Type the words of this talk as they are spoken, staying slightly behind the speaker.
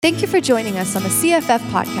Thank you for joining us on the CFF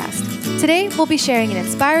podcast. Today, we'll be sharing an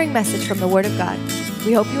inspiring message from the Word of God.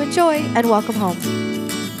 We hope you enjoy and welcome home.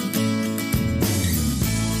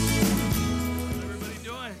 How's everybody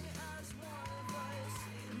doing?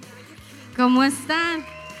 ¿Cómo están?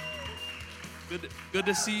 Good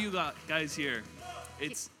to see you guys here.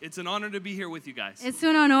 It's an honor to be here with you guys. Es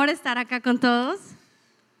un honor estar acá con todos.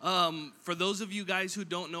 For those of you guys who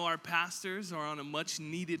don't know, our pastors are on a much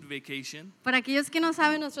needed vacation. Para aquellos que no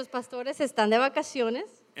saben, nuestros pastores están de vacaciones.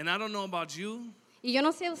 And I don't know about you, Y yo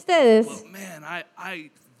no sé ustedes, but man, I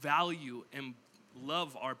value and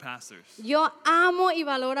love our pastors. yo amo y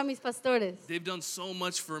valoro a mis pastores. They've done so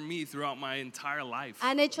much for me throughout my entire life.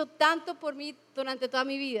 Han hecho tanto por mí durante toda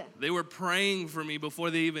mi vida. They were praying for me before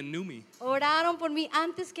they even knew me. Oraron por mí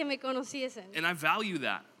antes que me conociesen. And I value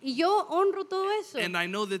that. Y yo honro todo eso. And I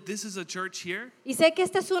know that this is a church here. Y sé que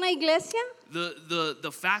esta es una iglesia.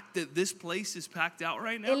 The fact that this place is packed out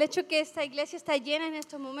right now El hecho que esta iglesia está llena en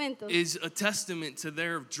estos momentos is a testament to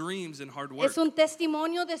their dreams and hard work. es un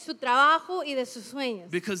testimonio de su trabajo y de sus sueños.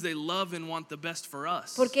 Because they love and want the best for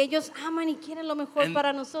us. Porque ellos aman y quieren lo mejor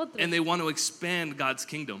para nosotros. And they want to expand God's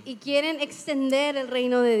kingdom. Y quieren extender el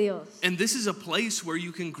reino de Dios. And this is a place where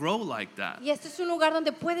you can grow like that. Y este es un lugar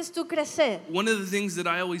donde puedes tú crecer. One of the things that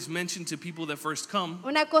I always mention to people that first come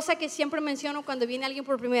Una cosa que siempre menciono cuando viene alguien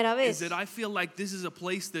por primera is vez that I feel like this is a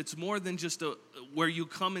place that's more than just where you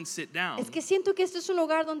come and sit down. es que siento que este es un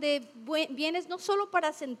lugar donde vienes no solo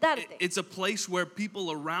para sentarte. It's a place where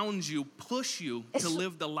people around you push you Es to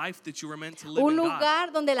live the life that you were meant to live Un in God.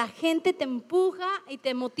 lugar donde la gente te empuja y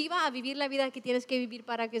te motiva a vivir la vida que tienes que vivir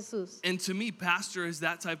para Jesús. And to me, pastor is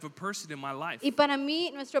that type of person in my life. Y para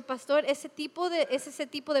mí, nuestro pastor es ese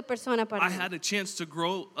tipo de persona para I mí. had a chance to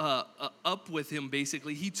grow up with him,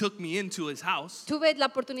 basically. He took me into his house. Tuve la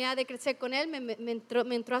oportunidad de crecer con él, me entró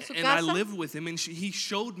a su And I casa lived with him, and he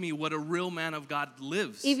showed me what a real man of God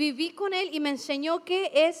lives. y viví con él y me enseñó qué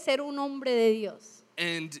es ser un hombre de Dios.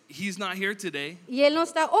 And he's not here today, Y él no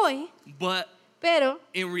está hoy, but pero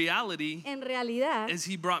in reality, en realidad, as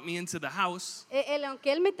he brought me into the house,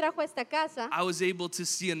 aunque él me trajo a esta casa, I was able to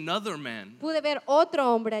see another man pude ver otro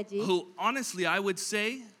hombre allí who, honestly, I would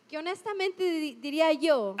say, que honestamente diría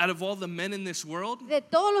yo, out of all the men in this world, de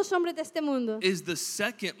todos los hombres de este mundo, is the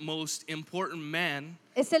second most important man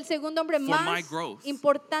es el segundo hombre For my más growth.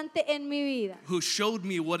 importante en mi vida. who showed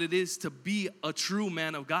me what it is to be a true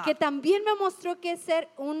man of Que God. también me mostró que es ser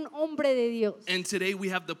un hombre de Dios. And today we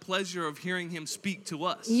have the pleasure of hearing him speak to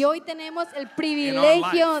us. Y hoy tenemos el our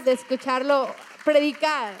privilegio life. de escucharlo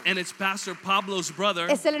predicar. And it's Pastor Pablo's brother,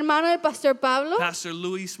 Es el hermano del pastor Pablo, Pastor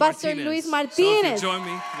Luis Pastor Martinez. Luis So if Martínez. you join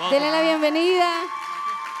me, welcome. Denle la bienvenida.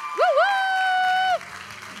 ¡Woo,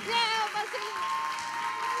 woo! Yeah, Pastor Luis.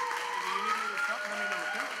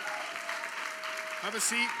 Have a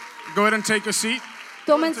seat. Go ahead and take a seat.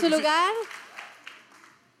 Tomen su lugar.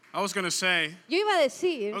 I was going to say, Yo iba a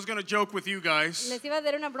decir, I was going to joke with you guys. les iba a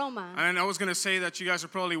dar una broma. And I was going to say that you guys are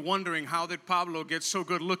probably wondering how did Pablo get so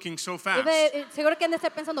good looking so fast? Seguro que han de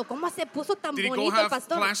estar pensando, ¿cómo se puso tan Did he go bonito el have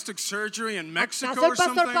pastor? plastic surgery in Mexico ¿Acaso or el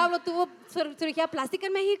pastor something? Pablo tuvo cirugía plástica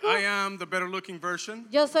en México? I am the better looking version.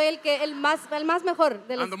 Yo soy el más mejor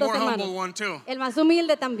de los I'm the dos more humble hermanos. one too. El más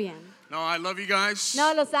humilde también. No, I love you guys.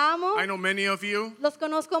 No, los amo. I know many of you. Los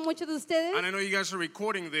conozco a muchos de ustedes. And I know you guys are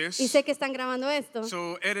recording Y this. sé que están grabando esto.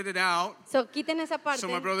 So edit it out So, quiten esa parte so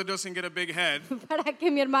my brother doesn't get a big head. para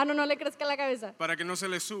que mi hermano no le crezca la cabeza. Para que no se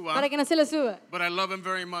le suba. Para que no se le suba. But I love him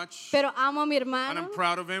very much. Pero amo a mi And hermano. I'm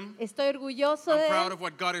proud of him. Estoy orgulloso I'm de proud él. of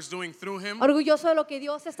what God is doing through him. Orgulloso de lo que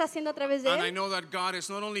Dios está haciendo a través de And I él. know that God is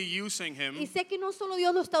not only using Y him, sé que no solo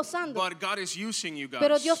Dios lo está usando, but God is using you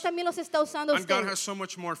pero guys. Dios también los está usando a And God has ustedes. so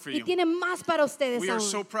much more for Y you. tiene más para ustedes We are aún.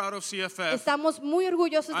 so proud of CFF. Estamos muy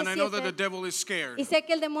orgullosos And de I know that the CFF. devil is scared. Y sé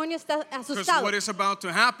que el demonio está Because asustado. what is about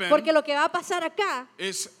to happen Porque lo que va a pasar acá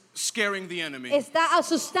is scaring the enemy. está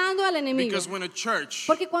asustando al enemigo. Because when a church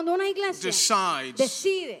Porque cuando una iglesia decides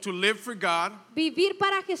decide to live for God vivir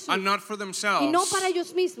para Jesús and not for y no themselves, para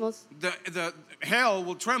ellos mismos, the hell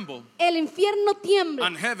will tremble el infierno tiembla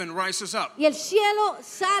and heaven rises up. y el cielo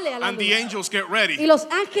sale a la And the luz. angels get Y ready los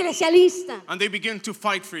ángeles se alistan and they begin to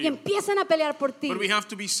fight for y you. empiezan a pelear por ti. But we have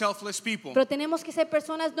to be selfless people, Pero tenemos que ser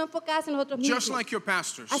personas no enfocadas en nosotros mismos. just like your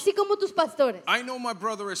pastors. Así como tus pastores. I know my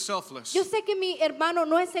brother is selfless. Yo sé que mi hermano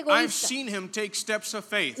no es I've egoísta. seen him take steps of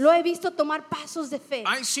faith. Lo he visto tomar pasos de fe.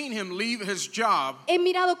 I've seen him leave his job He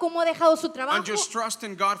mirado cómo ha dejado su and trabajo just trust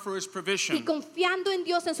in God for his y provision. confiando en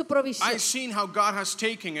Dios en su provisión. I've seen how God has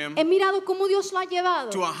taken him He mirado cómo Dios lo ha to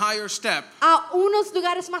llevado a higher step a unos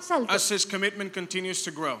lugares más as altos. his commitment continues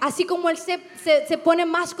to grow. Así como él se pone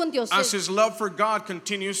más con Dios. As his love for God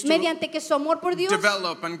continues to Mediante que su amor por Dios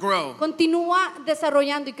develop and grow. continúa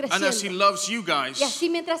desarrollando y And as he creciendo. loves you Y guys así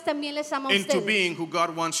mientras también les ama a into ustedes. being who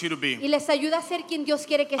God wants you to Y be. les ayuda a ser quien Dios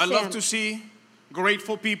quiere que I love sean. to see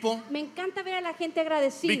grateful people Me encanta ver a la gente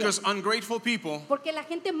agradecida. because ungrateful people, Porque la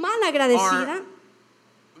gente mal agradecida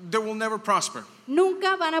they will never prosper.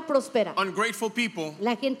 nunca van a prosperar. Ungrateful people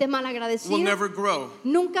La gente mal will agradecida never grow.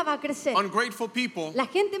 nunca va a crecer. Ungrateful people La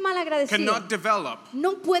gente mal agradecida cannot develop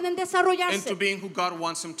no pueden into desarrollarse being who God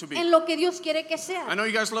wants them to be. en lo que Dios quiere que I sean. know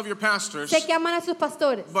you guys love your pastors, Sé que aman a sus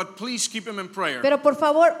pastores, but please keep them in prayer pero por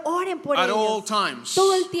favor oren por at all ellos times.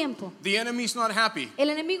 todo el tiempo. The enemy's not happy El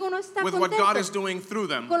enemigo no está with what God is contento doing through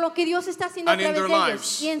them, con lo que Dios está haciendo a and in través their de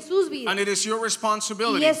lives. ellos y en sus vidas. and it is your Y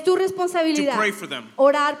responsibility es tu to responsabilidad pray for them,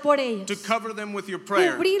 orar por ellos, to cover them with your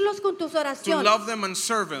prayer, cubrirlos con tus to oraciones, love them and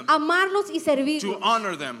serve them, amarlos y to servirlos,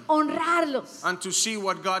 honor them, honrarlos and to see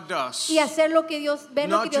what God does, y hacer lo que Dios ve,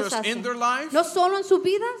 lo que not Dios just hace. in their life, No solo en sus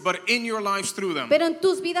vidas, but in your lives through them. pero en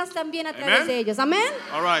tus vidas también a través Amen. de ellos. Amén.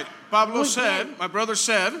 All right. Pablo Muy said, bien. my brother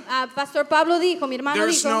said, Pastor Pablo dijo, mi hermano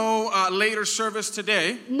there's dijo, no later service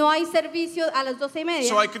today, no hay servicio a las 12:30.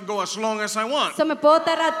 so I could go as long as I want. So me puedo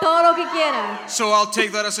tardar todo lo que quiera. So I'll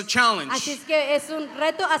take that as a challenge. Así es que es un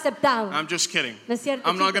reto aceptado. I'm just kidding. No es cierto,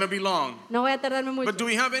 I'm not chicos. going to be long. No voy a tardarme mucho. But do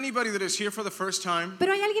we have anybody that is here for the first time?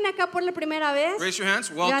 Pero hay alguien acá por la primera vez. Raise your hands.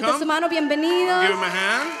 Levanta su Welcome. mano, bienvenidos. Give him a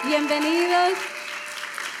hand. Bienvenidos.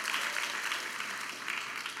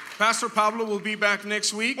 Pastor Pablo will be back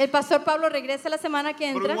next week, El pastor Pablo regresa la semana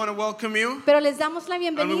que but we entra, want to welcome you, pero les damos la and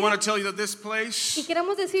we bienvenida want to tell you that this y place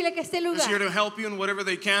queremos decirle que este is here lugar to help you in whatever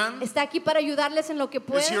they can, está aquí para ayudarles en lo que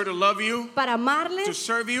is here pueda, to love you, para to amarles,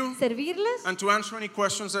 serve you, servirles and to answer any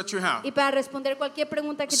questions that you have. y para responder cualquier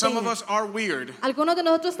pregunta que Some of tengan. us are weird. Algunos de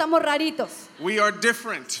nosotros estamos raritos, We are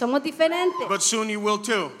different, somos diferentes, but soon you will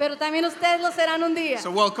too. pero también ustedes lo serán un día.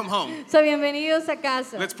 So welcome home. So, bienvenidos a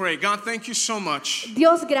casa. Let's pray. God, thank you so much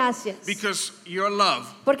Dios, gracias, because your love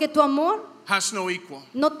porque tu amor has no equal.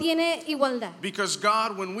 no tiene igualdad. Because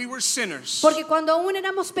God, when we were sinners, Porque cuando aún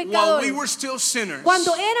éramos while pecadores, we were still sinners,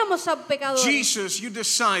 cuando éramos pecadores, Jesus, you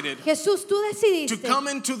decided Jesús, tú to decidiste come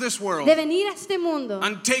into this world de venir a este mundo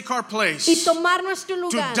and take our y place, tomar nuestro to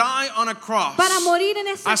lugar die on a cross para morir en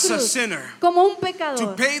esa as a cruz sinner, como un to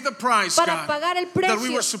pecador, pay the price, para God, pagar el that we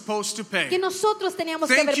precio were supposed to que pay. nosotros teníamos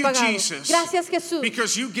que Thank haber you, pagado. Jesus, Gracias, Jesús,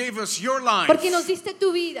 because you gave us your life porque nos diste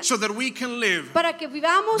tu vida so that we can live para que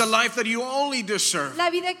vivamos the life that you only deserve. la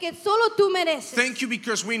vida que solo tú mereces. Thank you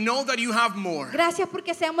because we know that you have more. Gracias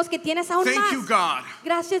porque sabemos que tienes aún Thank you, más. God,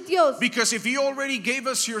 Gracias, Dios, because if you already gave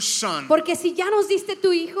us your son, porque si ya nos diste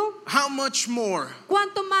tu hijo, how much more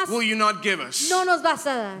 ¿cuánto más will you not give us? no nos vas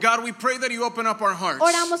a dar? God, we pray that you open up our hearts,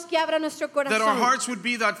 Oramos que abra nuestro that our corazón, hearts would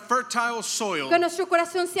be that fertile soil, que nuestro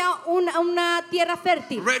corazón sea una tierra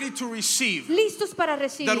fértil, ready to receive, listos para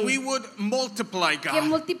that we recibir, would multiply, que God,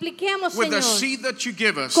 multipliquemos, with the Señor, seed that you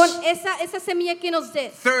give us, con esa semilla que nos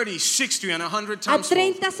des 30, 60, and 100 a times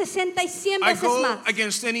fold. 30, 60 y 100 I veces go más.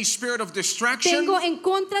 against any spirit of distraction. Tengo en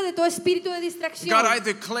contra de todo espíritu de distracción God, I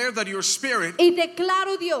declare that your spirit y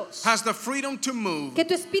declaro, Dios, has the freedom to move, que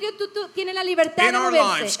tu espíritu tiene la libertad In de our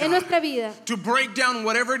moverse lives, en God. nuestra vida, to break down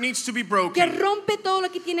whatever needs to be que broken, rompe todo lo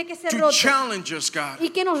que tiene que ser to roto challenge us, God, y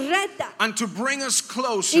que nos reta and to bring us y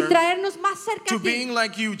closer traernos más cerca to a ti, being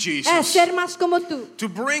like you, a Jesus, ser más como tú, to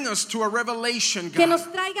bring us to a revelation, que God, nos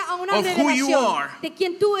traiga a una of who you revelación are de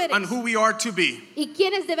quién tú eres and who we are to be. y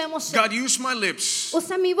quiénes debemos ser. God, use my lips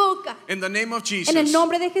Usa mi boca in the name of en el Jesus.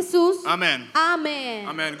 nombre de Jesús. Amen. Amén.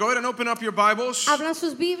 Amen. Go ahead and open up your Bibles Abran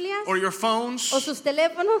sus Biblias or your phones. o sus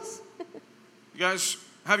teléfonos. You guys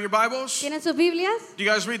have your Bibles? ¿Tienen sus Biblias? Do you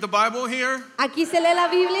guys read the Bible here? Aquí se lee la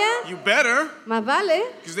Biblia. You better, Más vale,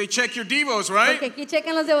 because they check your devos, porque right? aquí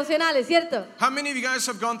checan los devocionales, ¿cierto? How many of you guys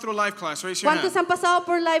have gone through life class? Raise your ¿Cuántos hand. han pasado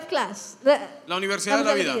por Life Class? La Universidad de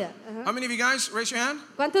la Vida. Ajá. How many of you guys, raise your hand?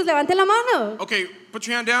 ¿Cuántos levanten la mano? Okay, put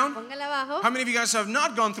your hand down. Póngala abajo. How many of you guys have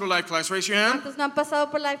not gone through life class? Raise your hand. ¿Cuántos no han pasado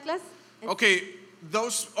por Life Class? Okay,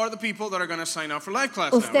 those are the people that are going to sign up for life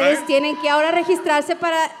class now, Ustedes right? tienen que ahora registrarse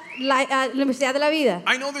para la Universidad de la Vida.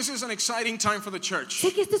 I know this is an exciting time for the church.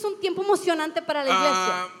 Sé que este es un tiempo emocionante para la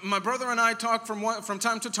iglesia. My brother and I talk from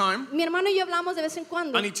time to time, Mi hermano y yo hablamos de vez en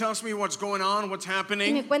cuando and he tells me what's going on, what's y me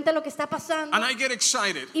happening, cuenta lo que está pasando and I get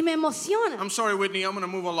excited. y me emociona. I'm sorry, Whitney, I'm going to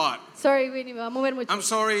move a lot. Sorry, Winnie, me va a mover mucho. I'm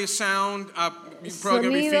sorry, sound, you're probably going to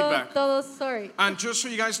be Sonido, feedback. todo, sorry. And just so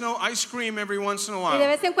you guys know, I scream every once in a Y de while.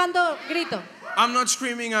 vez en cuando grito. I'm not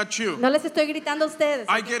screaming at you. No les estoy gritando a ustedes.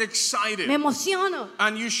 I get Me excited, emociono.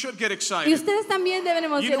 and you should get Y excited. ustedes también deben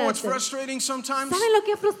You know what's emocionarse. frustrating sometimes? ¿Saben lo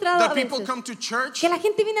que es frustrado a That people veces? come to church Que la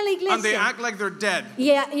gente viene a la and they iglesia act like they're dead.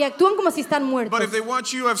 y actúan como si están muertos. But if they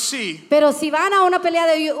watch UFC, Pero si van a una pelea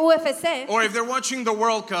de UFC or if they're watching the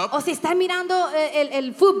World Cup, o si están mirando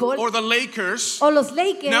el fútbol or the Lakers, o los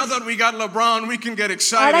Lakers, now that we got LeBron, we can get ahora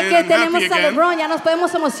excited que and tenemos happy a again. LeBron ya nos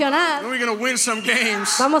podemos emocionar. We're going to win some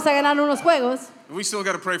games. Vamos a ganar unos juegos, We still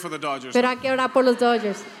got to pray for the Dodgers. pero hay que orar por los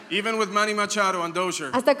Dodgers. Even with Manny Machado and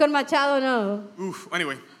Dozier. Hasta con Machado no. Oof.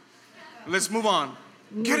 Anyway, let's move on.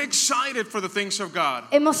 Get excited for the things of God.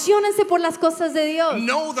 Emociónense por las cosas de Dios.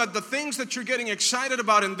 Know that the things that you're getting excited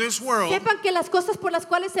about in this world Sepan que las cosas por las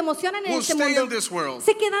cuales se emocionan en will este stay mundo in this world.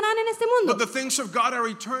 se quedarán en este But mundo. the things of God are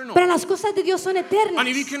eternal. Pero las cosas de Dios son eternas. And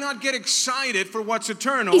if you cannot get excited for what's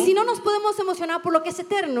eternal, Y si no nos podemos emocionar por lo que es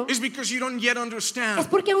eterno, it's because you don't yet es understand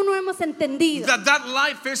porque aún no hemos entendido that that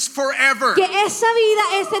life is forever. que esa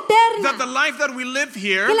vida es That the eterna. life that we live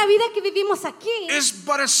here Que la vida que vivimos aquí is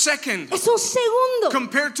but a second es un segundo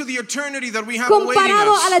compared to the eternity that we have awaiting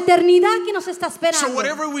comparado a la us. eternidad que nos está So esperando.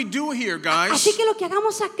 whatever we do here, guys, Así que lo que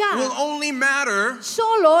hagamos will acá only matter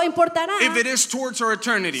solo importará if it is towards our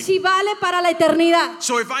eternity. si vale para la eternidad.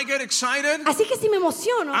 So if I get excited, Así que si me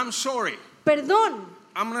emociono, I'm sorry. perdón.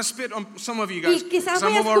 I'm going to spit on some of you Y guys. quizás 'cause I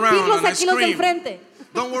voy a move around escupirlos and I aquí los de scream. enfrente.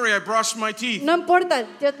 Don't worry, I brushed my teeth. No importa,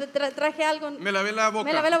 yo te traje algo. Me lavé la boca.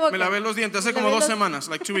 Me lavé la boca. Me lavé los dientes hace Me como lavé 2 los- semanas,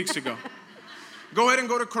 like 2 weeks ago. Go ahead and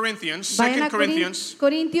go to Corinthians, Vayan 2 a Corinthians.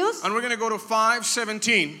 Corintios, And we're going to go to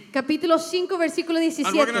 5:17. capítulo 5, versículo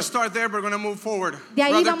And we're going to 17. start there. We're going to move forward De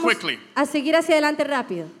ahí rather vamos quickly. a seguir hacia adelante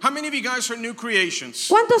rápido. How many of you guys are new creations?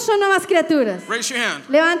 ¿Cuántos son nuevas criaturas? Raise your hand.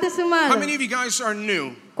 Levante su How mano. many of you guys are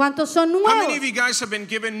new? ¿Cuántos son How many nuevos? of you guys have been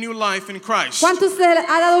given new life in Christ? ¿Cuántos le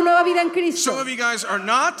ha dado nueva vida en Some Cristo? of you guys are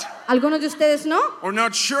not Algunos de ustedes no, or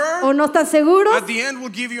not sure. o no están seguros. At the end, we'll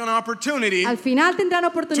give you an opportunity Al final tendrán to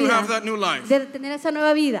have oportunidad that new life. de tener esa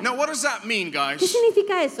nueva vida. Now, what does that mean, ¿Qué guys?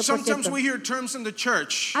 significa eso, por Sometimes cierto? we hear terms in the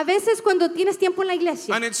church, A veces cuando tienes tiempo en la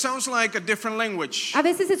iglesia, and it sounds like a different language. a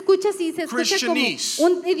veces escuchas y se escucha como Christianese.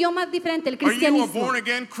 un idioma diferente, el Are you a cristianismo.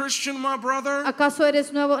 born-again Christian, my brother? ¿Acaso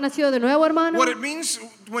eres nuevo, nacido de nuevo, hermano? What it means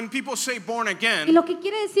when people say born Y again lo que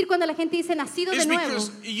quiere decir cuando la gente dice nacido de is nuevo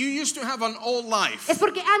because you used to have an old life. es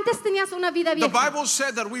porque antes tenías una vida The vieja. Bible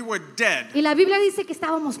said that we were dead. Y la Biblia dice que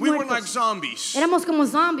estábamos We were like muertos. zombies, Éramos como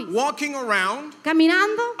zombies, walking around,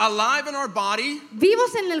 caminando, alive in our body,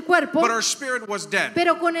 vivos en el cuerpo, but our spirit was dead.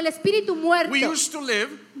 pero con el espíritu muerto. We used to live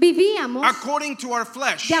Vivíamos according to our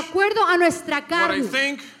flesh. de acuerdo a nuestra What I carne.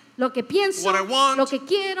 think, Lo que pienso, what I want, lo que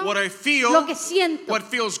quiero, what I feel, lo que siento, what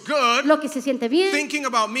feels good, lo que se siente bien, thinking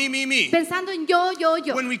about me, me, me. pensando en yo, yo,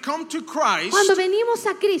 yo. When we come to Christ, Cuando venimos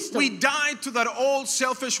a Cristo, we died to that old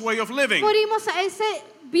selfish way of living. morimos a esa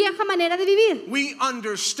vieja manera de vivir We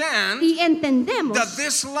understand y entendemos that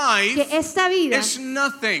this que life esta vida is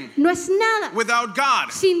nothing no es nada without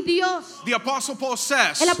God. sin Dios. The Apostle Paul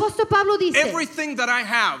says, El apóstol Pablo dice, everything that I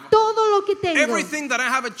have, todo lo que tengo, everything that I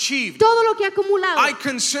have achieved, todo lo que he acumulado, I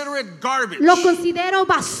consider it garbage lo considero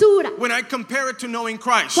basura when I compare it to knowing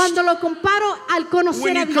Christ. cuando lo comparo al conocer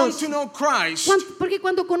When a you come Dios. to know Christ, Porque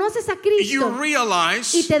cuando conoces a you Cristo y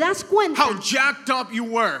realize te das cuenta how jacked up you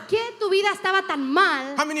were. que tu vida estaba tan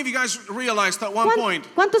mal. How many of you guys realized at one point,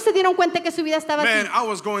 ¿Cuántos se dieron cuenta que su vida estaba man, así? I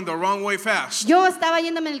was going the wrong way fast? Yo estaba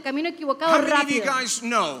yéndome en el camino equivocado How many of you rápido. guys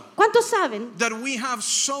know ¿Cuántos saben that we have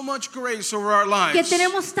so much grace over our que lives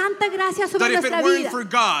tenemos tanta gracia that sobre if it nuestra weren't vida for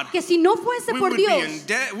God, que si no fuese we por would be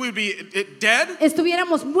Dios we'd be dead,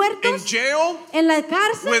 estuviéramos in muertos jail, en la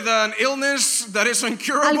cárcel, with an illness that is alguna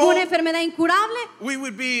incurable? enfermedad incurable We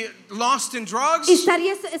would be lost in drugs. y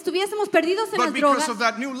estuviésemos perdidos en But las because drogas. of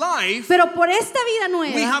that new life, Pero por esta vida we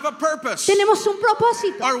nueva have a purpose. tenemos un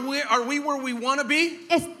propósito. Are we where we want to be?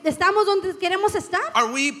 ¿Estamos donde queremos estar?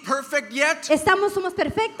 Are we perfect yet? ¿Somos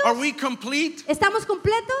perfectos? Are we complete? ¿Estamos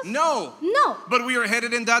completos? No. No, But we are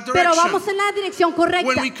headed in that pero vamos direction. en la dirección correcta.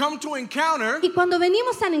 When we come to encounter, Y cuando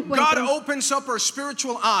venimos al God encuentro, opens up our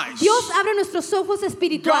spiritual eyes. Dios abre nuestros ojos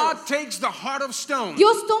espirituales. God takes the heart of stone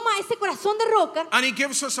Dios toma ese corazón de roca and He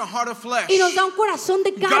gives us a heart of flesh. y nos da un corazón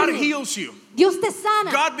de God carne. heals you. Dios te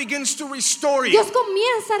sana. God begins to restore you. Dios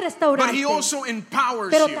comienza a But restaurarte. He also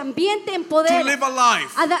empowers Pero you también te to empodera. live a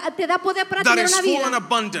life Te da poder para that tener is una full and vida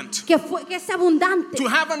abundant. que es abundante. To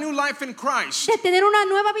have a new life in Christ De tener una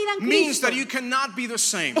nueva vida en means Cristo. that you cannot be the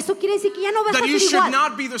same. Eso quiere decir que ya no vas a That you ser should igual.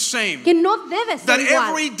 not be the same. Que no debes ser That igual.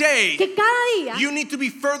 every day Que cada día you need to be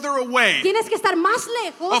further away tienes que estar más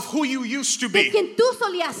lejos of who you used to de be quien tú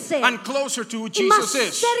solías ser. and closer to who Y más Jesus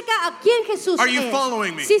is. cerca a quien Jesús Are you es.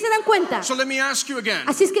 following me? ¿Sí se dan cuenta? So let me ask you again.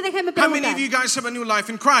 Así es que déjenme How many preguntar. of you guys have a new life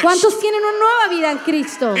in Christ? ¿Cuántos tienen una nueva vida en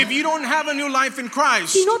Cristo? If you don't have a new life in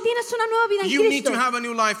Christ, Si no tienes una nueva vida en you need Cristo, to have a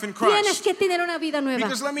new life in tienes Christ. que tener una vida nueva.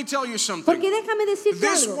 Because let me tell you something. Porque déjame decirte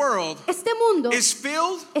This algo. world Este mundo is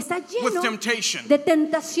filled está with lleno temptation. de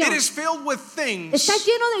tentación. It is filled with things Está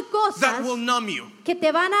lleno de that cosas will numb you. que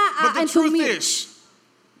te van But a the truth entumir. is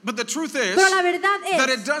Pero la verdad that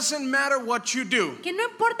es it doesn't matter what you do. que no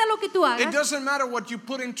importa lo que tú It hagas, doesn't matter what you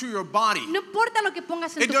put into your body. no importa lo que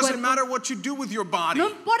pongas en It tu doesn't cuerpo, matter what you do with your body. no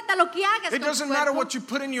importa lo que hagas It con tu doesn't matter cuerpo what you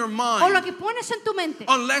put in your o lo mind. que pones en tu mente,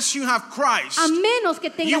 Unless you have Christ, a menos que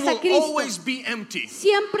you tengas a will Cristo, always be empty.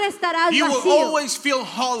 siempre estarás You will vacío, always feel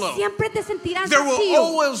hollow. siempre te sentirás There will vacío,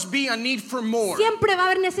 always be a need for more. siempre va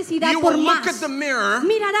a haber necesidad You por will look más. at the mirror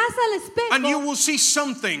Mirarás al and you espejo will see y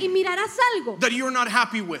something mirarás algo that you're not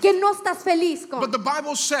happy with. que no estás feliz con. But the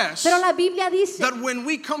Bible says Pero la Biblia dice that when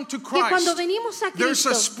we come to que cuando Christ, venimos a there's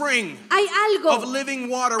a Cristo spring hay algo, of living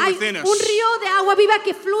water hay within us. un río de agua viva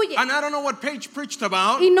que fluye. And I don't know what Paige preached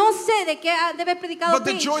about, Y no sé de qué debe haber predicado but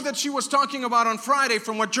the Paige, joy that she was talking about on Friday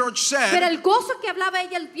from what George pero said el gozo que hablaba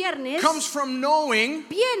ella el viernes comes from knowing,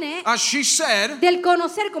 viene as she said, del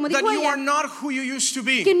conocer, como that dijo you are ella, not who you used to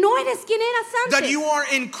que be, no eres quien eras that antes, you are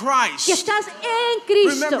in que Christ. estás en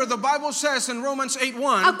Cristo. Remember, the Bible says in Romans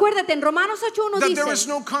 8:1 Acuérdate, en Romanos 8:1 that there is dice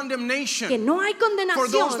no que condemnation no hay for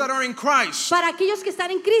those that condenación are in Christ. para aquellos que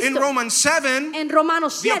están en In Cristo. Romans 7, En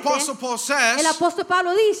Romanos the 7, Apostle Paul el says, apóstol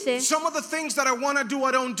Pablo dice, some of the things that I want to do,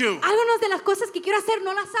 I don't do. algunas de las cosas que quiero hacer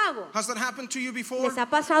no las hago. Has that happened to you before? ¿Les ha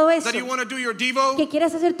pasado eso? That you want to do your Devo, Que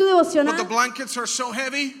quieres hacer tu but the devocional. blankets are so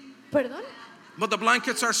heavy, Perdón.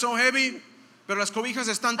 pero las cobijas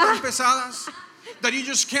están tan pesadas that you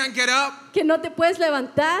just can't get up. Que no te puedes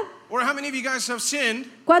levantar. Or how many of you guys have sinned?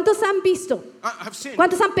 ¿Cuántos han visto? Have sinned.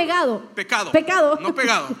 ¿Cuántos han pegado? Pecado. Pecado. No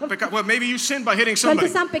pegado. Well, maybe you sinned by hitting somebody.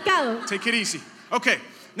 ¿Cuántos han pecado? Take it easy. Okay,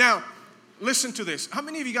 now listen to this. How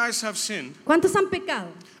many of you guys have sinned ¿Cuántos han pecado?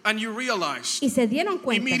 and you realized? Y se dieron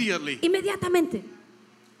cuenta. Immediately. Inmediatamente.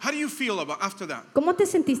 How do you feel about after that? ¿Cómo te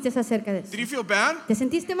sentiste acerca de eso? Did you feel bad? ¿Te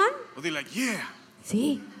sentiste mal? Or they're like, yeah,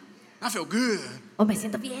 Sí. I feel good. O me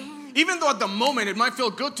siento bien. Even though at the moment it might feel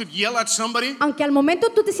good to yell at somebody, Aunque al momento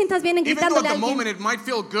tú te sientas bien en even though gritándole at a the moment alguien. it might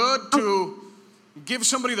feel good to give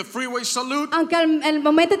somebody the freeway salute, Aunque al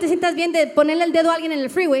momento te sientas bien de ponerle el dedo a alguien en el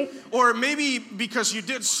freeway. or maybe because you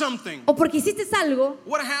did something. O porque hiciste algo.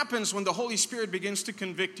 What happens when the Holy Spirit begins to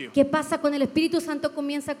convict you? ¿Qué pasa cuando el Espíritu Santo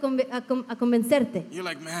comienza a convencerte? You're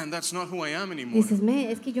like, man, that's not who I am anymore. Dices,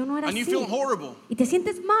 es que yo no era And you así. feel horrible. Y te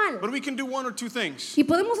sientes mal. But we can do one or two things. Y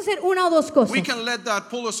podemos hacer una o dos cosas. We can let that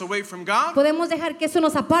pull us away from God, Podemos dejar que eso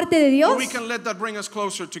nos aparte de Dios. or we can let that bring us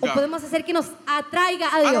closer to O God. podemos hacer que nos atraiga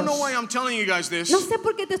a I don't Dios. know why I'm telling you guys this, No sé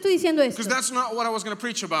por qué te estoy diciendo esto. because that's not what I was going to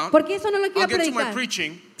preach about. Porque eso no lo I'll quiero get to my predicar.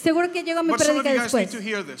 preaching, Seguro que llego a mi but some of predica you guys need después. to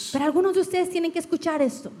hear this. Pero algunos de ustedes tienen que escuchar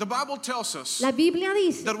esto. The Bible tells us La Biblia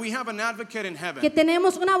dice that we have an advocate in que heaven.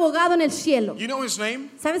 tenemos un abogado en el cielo. You know his name?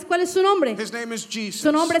 ¿Sabes cuál es su nombre? His name is Jesus.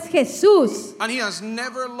 Su nombre es Jesús. And he has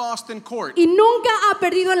never lost in court. Y nunca ha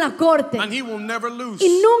perdido en la corte. And he will never lose. Y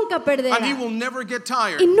nunca perderá. And he will never get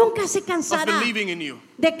tired Y nunca se of cansará believing in you.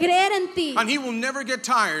 de creer en ti. And he will never get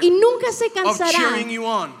tired Y nunca se of cansará cheering you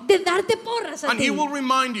on. de darte porras a And ti. he will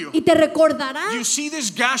remind you, Y te recordará. you see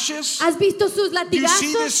these gashes? ¿Has visto sus Do you see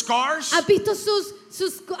these latigazos? scars? ¿Has visto sus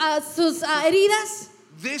heridas?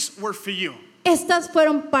 These were for you. Estas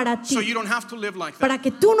fueron para ti. So you don't have to live like that. Para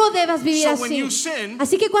que tú no debas vivir So when así. you sin,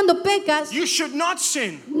 Así que cuando pecas, You should not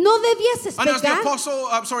sin. no debieses And as the pecar. apostle,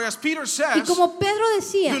 as Peter Y says, como Pedro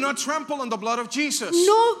decía, do not trample on the blood of Jesus.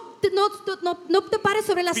 no te pares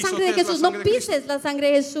sobre la sangre de Pisotees la Jesús, no sangre de Cristo. pises la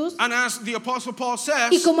sangre de Jesús. And as the apostle Paul Y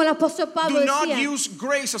says, como el apóstol Pablo do not decía, use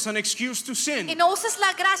grace as an excuse to y sin. no uses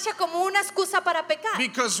la gracia como una excusa para pecar.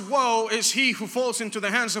 Because woe is he who falls into the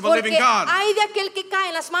hands of a living Porque God. hay de aquel que cae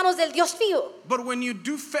en las manos del Dios vivo. But when you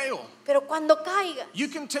do fail, Pero cuando caiga, you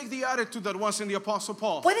can take the attitude that was in the apostle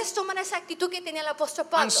Paul puedes tomar esa actitud que tenía el apóstol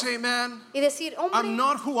Pablo and say, man, y decir, I'm hombre,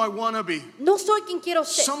 not who I want to be. no soy quien quiero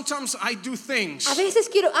ser. Sometimes I do things A veces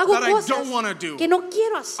hago hago that I cosas don't wanna do. que no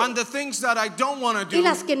quiero hacer. And the things that I don't want to Y do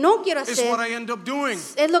las que no quiero is what hacer I end up doing.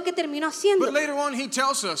 es lo que termino haciendo. But later on, he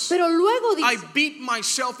tells us, Pero luego I dice, beat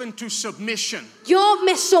myself into submission. yo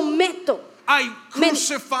me someto, I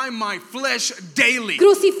crucify my flesh daily.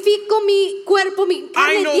 crucifico mi cuerpo, mi I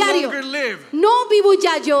carne no diario. longer live, No vivo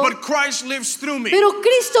ya yo, but Christ lives through me. pero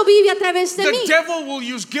Cristo vive a través de The mí. devil will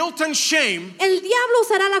use guilt and shame El diablo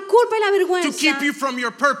usará la culpa y la to vergüenza keep you from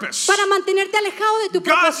your purpose. para mantenerte alejado de tu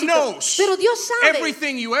God propósito. knows Pero Dios sabe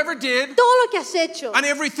everything you ever did todo lo que has hecho and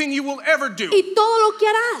everything you will ever do. y todo lo que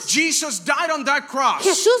harás. Jesus died on that cross,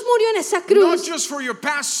 Jesús murió en esa not cruz, just for your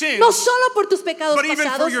past sins, no solo por tus pecados but even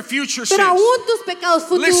for pasados, your future pero sins. aún tus pecados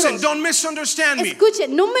futuros. Listen, don't misunderstand me. Escuchen,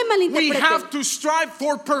 no me We have malinterpreten. to strive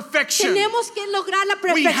for perfection. Tenemos que lograr la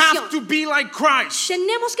We have to perfección. be like Christ.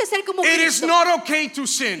 Tenemos que ser como It is Cristo. not okay to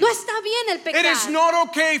sin. No está bien el It is pecar. not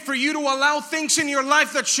okay for you to allow things in your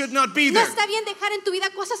life that should not be No there. está bien dejar en tu vida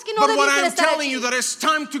cosas que no But what debiesen I'm estar telling allí. you that it's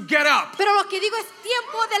time to get up. Pero lo que digo es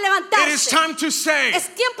tiempo de It is levantarse. time to say, Es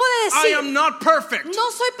tiempo de I decir, am not perfect, no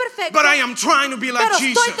soy perfecto, but I am trying to be like pero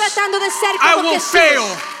Jesus. estoy tratando de ser I como will Jesús.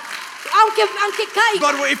 fail, Aunque caiga,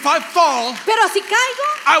 but if I fall, pero si caigo,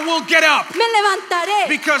 I will get up. me levantaré.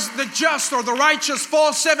 Because the just or the righteous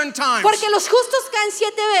fall 7 times, Porque los justos caen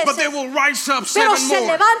 7 but they veces, will rise up pero 7 se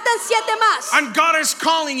more. levantan 7 más. And God is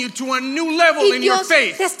calling you to a new level Y in your Dios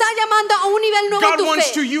faith. te está llamando a un nivel nuevo en God tu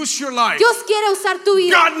wants to fe. use your life. Dios quiere usar tu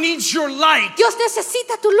vida. God needs your light. Dios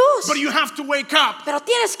necesita tu luz. But you have to wake up. Pero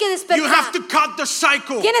tienes que You have despertar. to cut the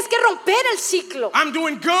cycle. Tienes que romper el ciclo. I'm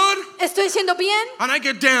doing good Estoy haciendo bien and I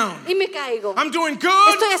get down. y me caigo. I'm doing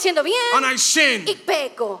good Estoy haciendo bien and I sin. y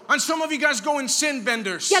peco. And some of you guys go in sin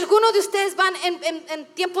benders Y algunos de ustedes van en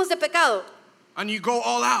tiempos de pecado and you go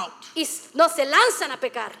all out. y no se lanzan a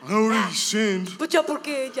pecar. I already sinned. Pues ya, ¿por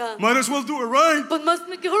qué ya? Might as well do it right. Pues más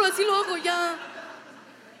mejor así lo hago ya.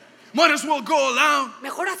 Might as well go all out.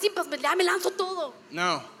 Mejor así, pues ya me lanzo todo.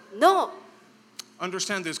 No. No,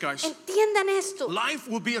 Understand this, guys. entiendan esto. Life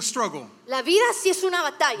will be a struggle, La vida sí es una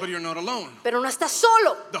batalla, but you're not alone. pero no estás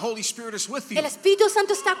solo. The Holy Spirit is with you El Espíritu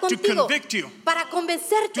Santo está to contigo convict you, para to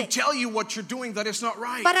convencerte, tell you what you're doing that is not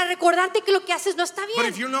right. para recordarte que lo que haces no está But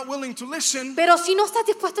if bien. you're not willing to listen, Pero si no estás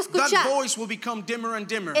dispuesto a that escuchar, voice will become dimmer and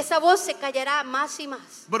dimmer. esa voz se callará más y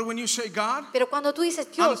más. But when you say, God, Pero cuando tú dices,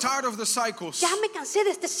 I'm Dios, tired of the cycles. ya me cansé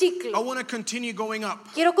de este I ciclo, want to continue going up.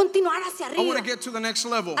 quiero continuar hacia I want arriba, to get to the next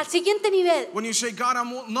level. al siguiente nivel. When you say, God, I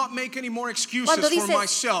will not make any more excuses Cuando for dices,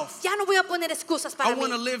 myself. ya no voy a poner excusas I para mí,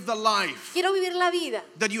 want to live the life quiero vivir la vida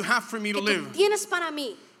that you have for me to que tú live. tienes para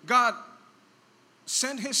mí. God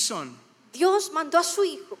sent his son Dios mandó a su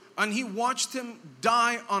hijo and he watched him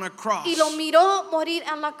die on a cross y lo miró morir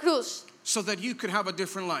en la cruz so that you could have a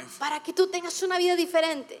different life. para que tú tengas una vida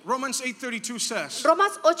diferente. Romans 8:32 says,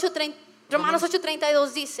 Romanos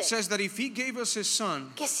 8:32 dice says that if he gave us his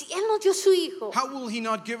son, que si Él nos dio su hijo, how will he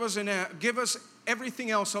not give us everything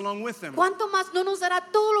else along with him? ¿cuánto más no nos dará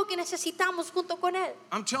todo lo que necesitamos junto con Él?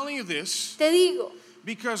 I'm telling you this Te digo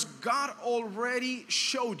God already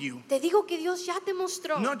showed you que Dios ya te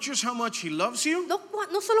mostró not just how much he loves you,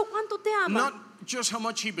 no solo cuánto te ama, not just how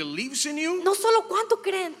much he believes in you, no solo cuánto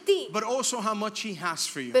cree en ti, but also how much he has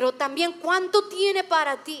for you. pero también cuánto tiene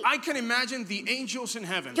para ti. I can imagine the angels in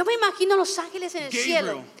heaven Yo me imagino los ángeles en el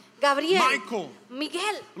cielo, Gabriel, Michael,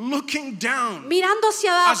 Miguel, looking down mirando hacia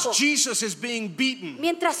as abajo Jesus is being beaten.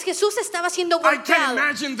 mientras Jesús estaba siendo I can golpeado.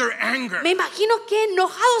 imagine their anger, Me imagino que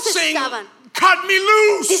enojados saying, estaban, cut me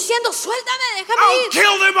loose, diciendo, suéltame, I'll déjame ir,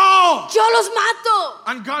 kill them all. yo los mato.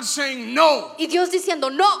 And God saying, no, Y Dios diciendo,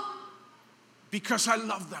 no, because I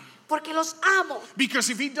love them. porque los amo. Because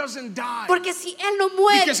if he doesn't die, Porque si Él no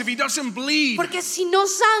muere, because if he doesn't bleed, porque si no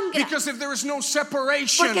sangra, because if there is no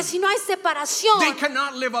separation, porque si no hay separación, they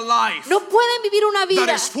cannot live a life no pueden vivir una that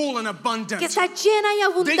vida is full and que abundant. está llena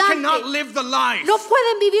y They cannot abundante. live the life No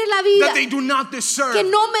pueden vivir la that vida they do not que deserve.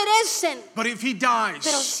 no merecen. But if he Pero dies,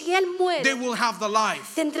 si Él they muere, will have the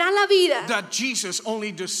life tendrán la vida that Jesus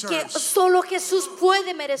only que deserves. solo Jesús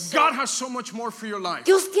puede merecer. God has so much more for your life.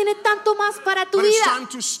 Dios tiene tanto más para tu But it's vida. time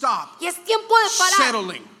to stop Y es tiempo de parar,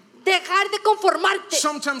 settling. dejar de conformarte.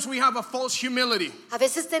 Sometimes we have a false humility. A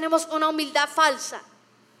veces tenemos una humildad falsa.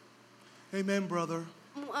 Amen, brother.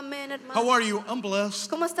 Amén, How hermano. are you? I'm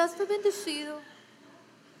blessed. ¿Cómo estás? Estoy bendecido.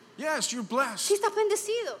 Yes, you're Sí blessed. estás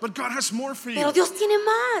bendecido. But God has more for Pero you. Dios tiene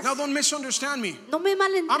más. Now don't misunderstand me. No me I'm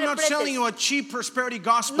not selling malinterpretes. you a cheap prosperity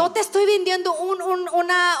gospel. No te estoy vendiendo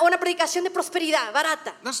una predicación de prosperidad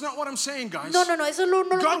barata. That's not what I'm saying, guys. No, eso no lo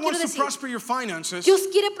que God quiero wants to decir. prosper your finances, Dios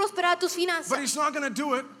quiere prosperar tus but finanzas, He's not going to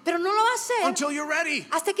do it pero no lo va a hacer until you're ready.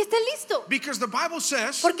 hasta que estés listo. Because the Bible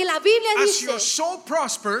says, Porque la Biblia as your dice soul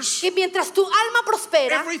prospers, que mientras tu alma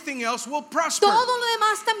prospera, everything else will prosper. todo lo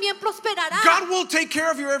demás también prosperará. God will take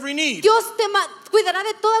care of your every need, Dios te cuidará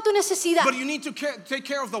de toda tu necesidad, but you need to take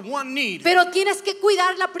care of the one need pero tienes que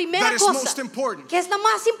cuidar la primera that is cosa, most important, que es la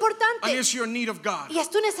más and importante, it's your need of God. y es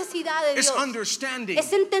tu necesidad de It's Dios. understanding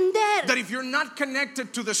Es entender that if you're not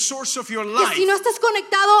connected to the source of your que life, si no estás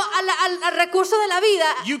conectado al recurso de la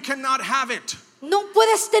vida, you cannot have it. no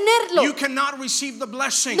puedes tenerlo. You cannot receive the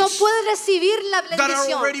blessings No puedes recibir la that are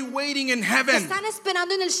bendición already waiting in que heaven. están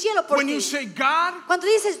esperando en el cielo por When ti. you say, God, Cuando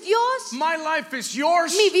dices, Dios, my life is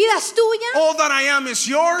yours, mi vida es tuya, all that I am is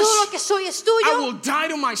yours, todo lo que soy es I tuyo, will die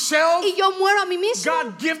to myself. y yo muero a mí mismo.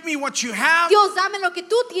 God, give me what you have. Dios, dame lo que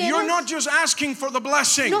tú You're tienes. not just asking for the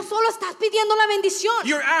blessing, No solo estás pidiendo la bendición,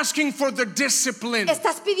 you're asking for the discipline.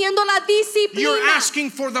 estás pidiendo la You're disciplina, asking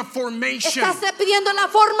for the formation. estás pidiendo la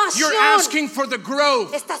formación, You're asking for the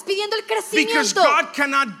growth. estás pidiendo el Because crecimiento, God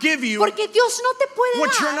cannot give you porque Dios no te puede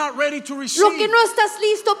what you're dar not ready to lo que receive. no estás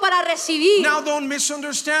listo para recibir. Now don't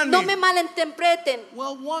misunderstand No me. me malinterpreten.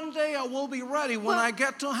 Well, one day I will be ready when I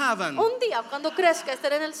get to heaven. Un día, cuando crezca,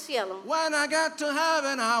 estaré en el cielo. When I get to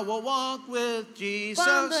heaven, I will walk with Jesus.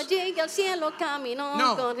 Cuando llegue al cielo, camino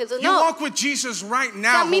No, con Jesús. you No, walk with Jesus right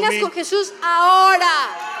now, caminas homie. con Jesús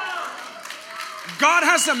ahora. God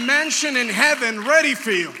has a mansion in heaven ready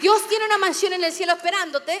for you. Dios tiene una mansión en el cielo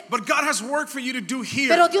esperándote, But God has work for you to do here.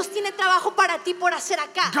 pero Dios tiene trabajo para ti por hacer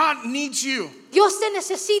acá. God needs you. Dios te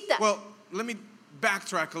necesita. Well, let me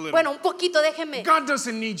backtrack a little. Bueno, un poquito, déjeme. God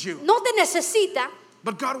doesn't need you, No te necesita,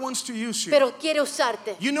 but God wants to use you. pero quiere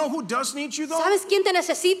usarte. You know who does need you though? ¿Sabes quién te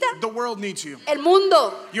necesita? The world needs you. El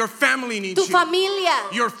mundo, Your family needs tu you. familia,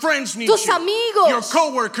 Your friends need tus you. amigos, Your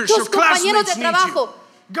coworkers, tus your compañeros classmates de need you. trabajo.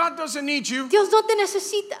 God doesn't need you, Dios no te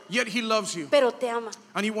necesita, yet He loves you pero te ama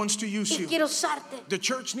and He wants to use y you. quiere usarte. The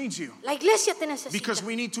church needs you La iglesia te necesita because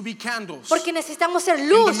we need to be candles porque necesitamos ser in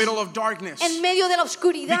the luz middle of darkness. en medio de la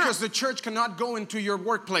oscuridad. Because the church cannot go into your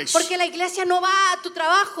workplace. Porque la iglesia no va a tu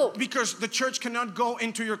trabajo. Because the church cannot go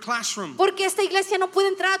into your classroom. Porque esta iglesia no puede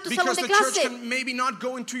entrar a tu salón Because de the church clase. can maybe not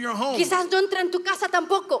go into your home. Quizás no entra en tu casa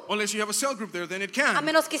tampoco. Unless you have a cell group there, then it A can.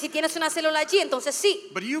 menos que si tienes una célula allí, entonces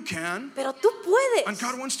sí. But you can, Pero tú puedes. and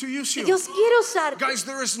God wants to use Y you. Dios quiere usarte. Guys,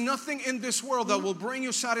 there is nothing in this world that will bring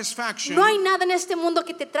you satisfaction No hay nada en este mundo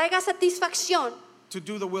que te traiga satisfacción to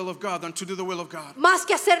do the will of God than to do the will of God. más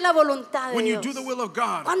que hacer la voluntad de When you Dios. do the will of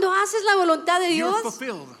God, Cuando haces la voluntad de you're Dios,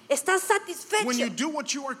 fulfilled. estás When you satisfecho. do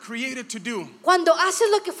what you are created to do, Cuando haces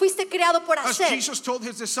lo que fuiste creado por as hacer. Jesus told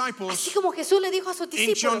His Así disciples como Jesús le dijo a sus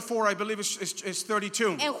in John discípulos 4, I believe it's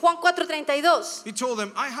 32. en Juan 4:32. He told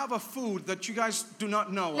them, I have a food that you guys do not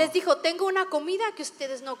know Les of. dijo, tengo una comida que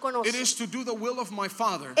ustedes no It conocen. is to do the will of my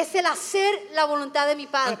Father Es el hacer la voluntad de mi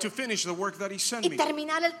and Padre to finish the work that He sent y me.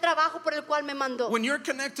 terminar el trabajo por el cual me mandó. When you're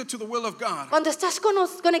connected to the will of God, Cuando estás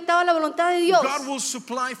conectado a la voluntad de Dios, God will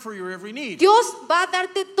supply for your every need. Dios va a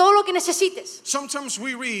darte todo lo que necesites. Sometimes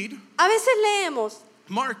we read A veces leemos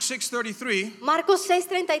Mark 6:33 Marcos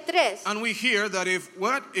 6:33 and we hear that if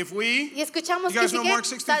we y escuchamos You guys que know sí Mark que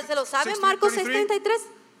 16, se lo saben 16, Marcos 33?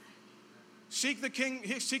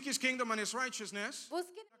 6:33. seek His kingdom and His righteousness,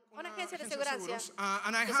 Busquen una agencia de agencia de seguridad. seguros,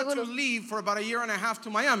 and I De had to seguros. leave for about a year and a half to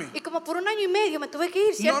Miami. Y como por un año y medio me tuve que ir,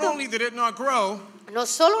 Not ¿cierto? only did it not grow, No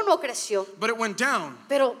solo no creció, but it went down.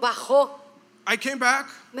 pero bajó. I came back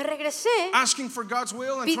Me regresé asking for God's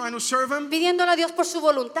will and Pi- trying to serve Him. pidiéndole a Dios por su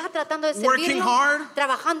voluntad, tratando de Working servirlo, hard.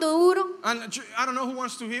 trabajando duro. And I don't know who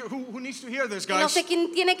wants to hear, who needs to hear this, Y no guys. sé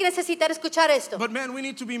quién tiene que necesitar escuchar esto. But man, we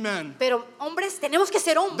need to be men. Pero hombres, tenemos que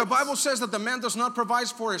ser The hombres. Bible says that the man does not provide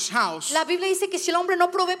for his house La Biblia dice que si el hombre no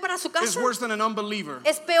provee para su is casa, worse than an unbeliever.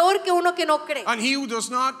 es peor que uno que no cree. And he who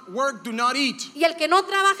does not work, do not eat. Y el que no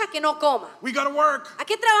trabaja, que no coma. We got to work. Hay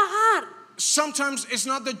que trabajar. Sometimes it's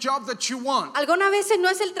not the job that you want, Algunas veces no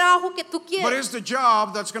es el trabajo que tú but quieres, it's the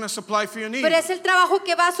job that's going to supply for your need. pero es el trabajo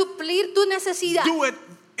que va a suplir tu necesidad. Do it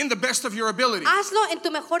in the best of your ability. Hazlo en tu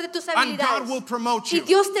mejor de tus And God habilidades. will promote Y you.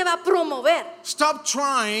 Dios te va a promover. Stop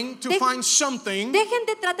trying to De- find something Dejen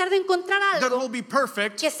de tratar de encontrar that algo will be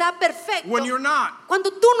perfect que sea perfecto when you're not. cuando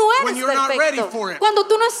tú no When eres you're not perfecto. ready for it. Cuando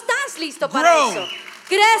tú no estás listo para Grow. eso.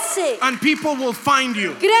 Crece. and people will find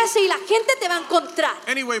you. Crece y la gente te va a encontrar.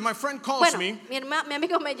 Anyway, my friend calls Bueno, me mi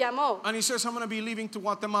amigo me llamó and he says, I'm going to be leaving to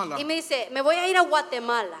Guatemala. y me dice, me voy a ir a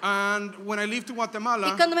Guatemala. And when I leave to Y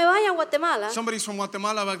Guatemala, cuando me vaya a Guatemala, somebody's from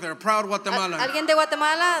Guatemala back there, proud Guatemala. alguien de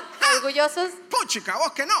Guatemala, orgullosos. Puchica,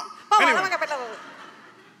 okay, no. Vamos, Anyway, vamos a pelar.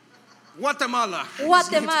 Guatemala.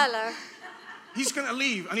 Guatemala. He's going to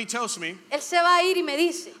leave and he tells me, Él se va a ir y me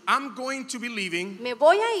dice, I'm going to be leaving me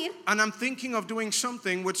voy a ir and I'm thinking of doing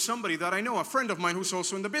something with somebody that I know, a friend of mine who's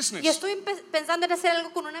also in the y business. estoy pensando en hacer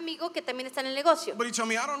algo con un amigo que también está en el negocio. But he told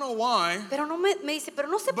me, I don't know why, Pero no me dice, pero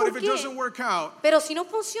no sé but por if it doesn't qué. work out, Pero si no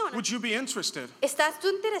funciona, would you be interested? ¿estás tú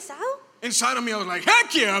interesado? Inside of me, I was like,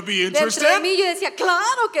 heck yeah, I'd be Dentro de interested. mí yo decía,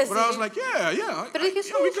 claro que But I was sí. like, yeah, Pero dije,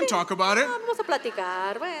 sí, we can sí. talk about it. Vamos a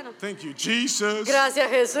platicar, bueno. Thank you, Jesus. Gracias,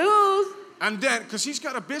 Jesús. And then, because he's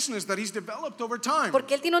got a business that he's developed over time.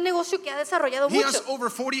 Porque él tiene un negocio que ha desarrollado He has mucho. over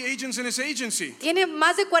 40 agents in his agency. Tiene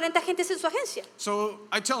más de 40 agentes en su agencia. So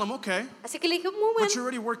I tell him, okay, Así que le dije, muy but you're bueno.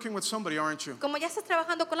 already working with somebody, aren't you? Como ya estás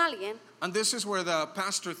trabajando con alguien, And this is where the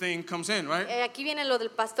pastor thing comes in, right? aquí viene lo del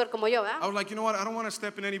pastor como yo, I ¿verdad? was like, you know what? I don't want to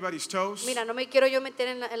step in anybody's toes. Mira, no me quiero yo meter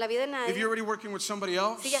en la vida de If you're nadie. already working with somebody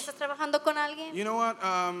else, Si ya estás trabajando con alguien, you know what?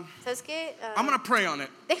 ¿sabes qué? I'm going to pray on it.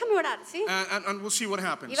 Déjame orar, ¿sí? And we'll see what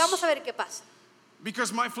happens. Y vamos a ver qué pasa.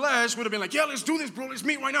 Because my flesh would have been like, yeah, let's do this, bro. Let's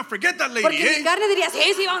meet right now. Forget that lady, Porque mi eh? carne diría,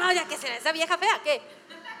 sí, sí, vamos, ya que será esa vieja fea, ¿qué?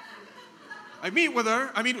 I meet with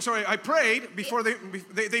her. I prayed before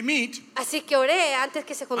they meet. Así que oré antes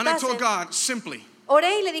que se And I told juntasen. God, simply.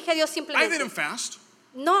 Oré y le dije a Dios I simplemente, didn't fast.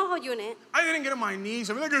 no ayuné. I didn't get on my knees.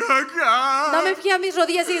 I'm like, oh, God. No me fui a mis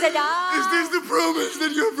rodillas y dije, Is ya. this the promise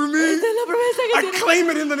that you have for me? Esta es la promesa que I tienes. claim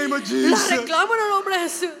it in the name of La Jesus. reclamo en el nombre de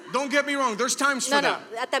Jesús. Don't get me wrong. There's times for No, no,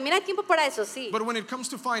 that. también hay tiempo para eso, sí. But when it comes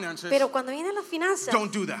to finances, Pero cuando vienen las finanzas,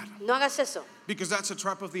 don't do that. no hagas eso. Because that's a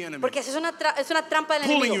trap of the enemy. Porque es una trampa del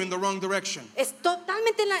Pulling you enemigo. in the wrong direction. Es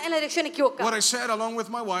totalmente en la dirección What equivocada. I said along with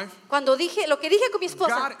my wife, Cuando dije, lo que dije con mi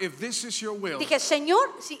esposa, God, if this is your will, dije,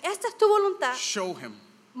 Señor, si esta es tu voluntad, show him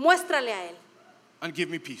muéstrale a él and give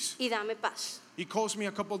me peace. y dame paz. He calls me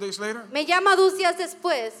a couple days later. Me llama 2 días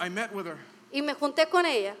después I met with her, y me junté con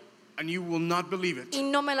ella and you will not believe it. y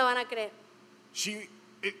no me lo van a creer.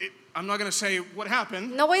 I'm not going to say what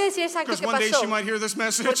happened, No voy a decir exacto because qué one day pasó, she might hear this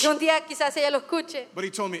message. porque un día quizás ella lo escuche, But he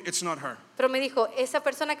told me, it's not her, pero me dijo, esa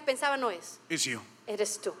persona que pensaba no es, it's you.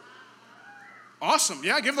 eres tú. Awesome.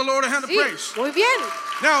 Yeah, give the Lord a hand of Sí, praise. muy bien.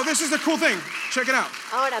 Now, this is the cool thing. Check it out.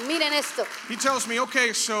 Ahora, miren esto. He tells me,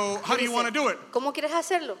 okay, so how do you Dice, want to do it? ¿cómo quieres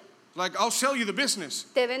hacerlo? Like, I'll sell you the business.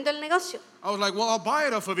 Te vendo el negocio. I was like, well, I'll buy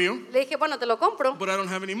it off of you, Le dije, bueno, te lo compro, but I don't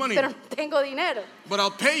have any money. pero no tengo dinero. But I'll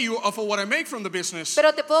pay you off of what I make from the business.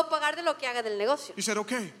 Pero te puedo pagar de lo que haga del negocio. He said,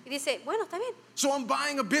 okay. Y dice, bueno, está bien. So I'm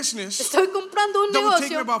buying a business Estoy comprando un that would take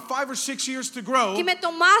me negocio about 5 or 6 years to grow que me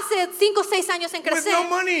tomase 5 o 6 años en with crecer no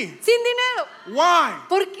money. sin dinero. Why?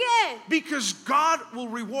 ¿Por qué? Because God will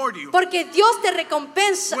reward you Porque Dios te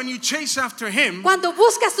recompensa when you chase after Him cuando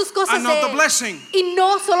buscas tus cosas and de not the Él blessing. y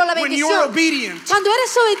no solo la When you're bendición. obedient Cuando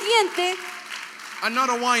eres obediente and not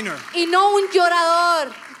a whiner. y no un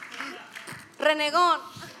llorador, renegón.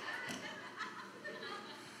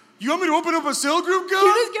 You want me to open up a cell group, God?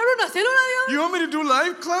 ¿Quieres que abra una célula, Dios? You want me to do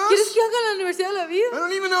life class? ¿Quieres que haga la Universidad de la I Vida?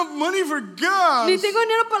 don't even have money for gas. Ni tengo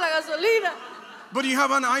dinero para la gasolina. But you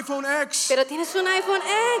have an iPhone X. Pero tienes un iPhone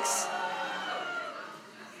X.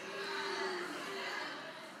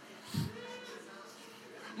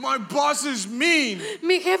 My boss is mean.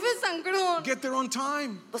 Mi jefe es sangrón. Get there on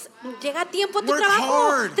time. Pues llega a tiempo a tu Work trabajo.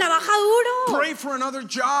 hard. Trabaja duro. Pray for another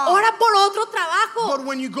job. Ora por otro trabajo. But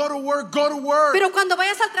when you go to work, go to work. Pero cuando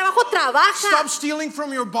vayas al trabajo, trabaja. Stop stealing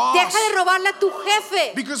from your boss. Deja de robarle a tu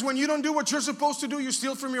jefe. Because when you don't do what you're supposed to do, you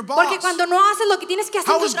steal from your boss. Porque cuando no haces lo que tienes que hacer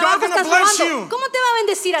How en tu is God trabajo, gonna estás bless robando. you? ¿Cómo te va a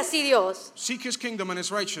bendecir así Dios? Seek His kingdom and His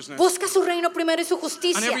righteousness. Busca su reino primero y su And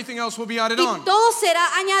justicia. everything else will be added Y on. todo será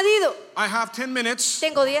añadido. I have 10 minutes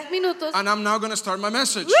Tengo 10 minutos. and I'm now going to start my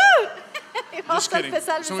message. ¡Woo! Vamos Just a kidding.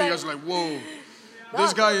 empezar el Some of you guys mensaje. are like, whoa.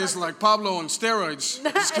 This guy is like Pablo on steroids.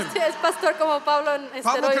 Just kidding. Este es pastor como Pablo en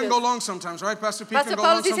Pablo can go esteroides. long sometimes, right? Pastor Pete Pastor can go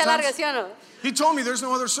Pablo long sí se alarga, sometimes. ¿sí o no? He told me there's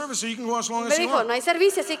no other service, so you can go as long Me as you dijo, want. no hay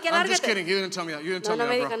servicio, así que I'm just lárgate. kidding. He didn't tell me that. You didn't tell No,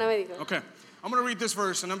 me no that, me bro. dijo, no me dijo. Okay. I'm going to read this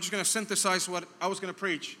verse, and I'm just going to synthesize what I was going to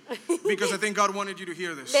preach because I think God wanted you to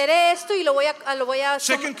hear this. Leeré esto y lo voy a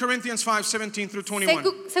 2 Corinthians 5:17 through 21.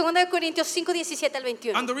 2 de Corintios 5, 17 al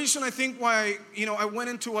 21. And the reason I think why, I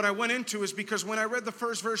went into what I went into is because when I read the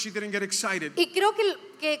first verse, you didn't get excited. Y creo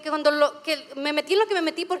que cuando que me metí en lo que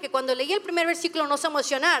me metí porque cuando leí el primer versículo no se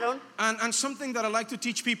emocionaron. And something that I like to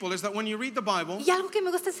teach people is that when you read the Bible, Y algo que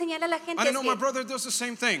me gusta enseñarle a la gente and I es know my que brother does the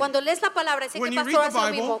same thing. cuando lees la palabra, sé When que you pastor read the hace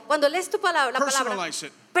lo Bible, mismo. Cuando lees tu palabra, la palabra. Personalize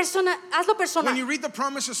it. Hazlo personal. When you read the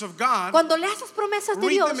promises of God, Cuando leas las promesas de read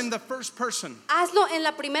Dios, them in the first person. hazlo en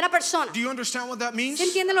la primera persona. Do you understand what that means? ¿Se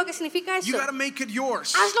entiende lo que significa You eso? got to make it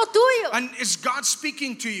yours. Hazlo tuyo. And is God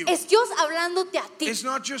speaking to you? Es Dios hablándote a ti. It's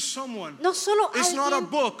not just someone. No solo It's not a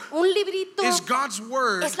book. un librito. It's God's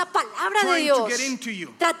word Es la palabra de trying to Dios get into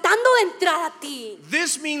you. tratando de entrar a ti.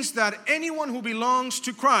 This means that anyone who belongs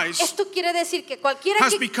to Christ Esto quiere decir que cualquiera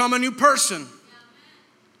has que become a new person.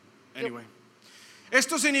 Anyway.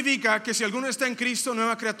 Esto significa que si alguno está en Cristo,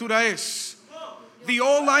 nueva criatura es. The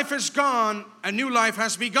old life is gone, a new life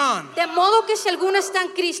has begun. de modo que si alguno está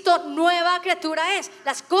en Cristo, nueva criatura es.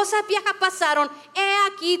 Las cosas viejas pasaron, he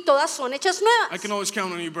aquí todas son hechas nuevas. I can always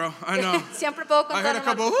count on you, bro. I know. Siempre puedo I heard a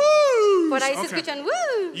contar. couple Por whoos. ahí se Okay. escuchan,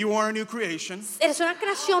 "Woo". You are a new creation. Eres una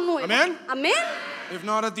creación nueva. Amen. Amén. If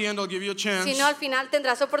not, at the end, I'll give you a chance. Si no, al final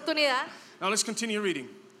tendrás oportunidad. Now let's continue reading.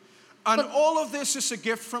 And all of this is a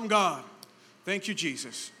gift from God. Thank you,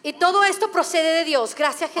 Jesus. Y todo esto procede de Dios.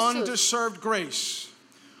 Gracias, Jesús. Undeserved grace,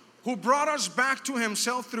 who brought us back to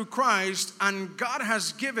himself through Christ, and God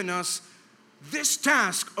has given us this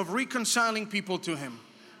task of reconciling people to him.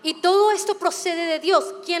 Y todo esto procede de Dios,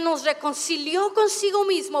 quien nos reconcilió consigo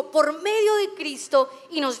mismo por medio de Cristo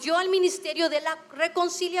y nos dio el ministerio de la For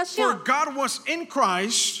reconciliación. God was in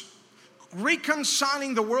Christ,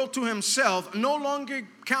 reconciling the world to himself, no longer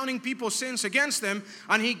counting people's sins against them,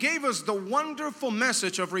 and he gave us the wonderful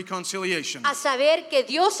message of reconciliation. A saber que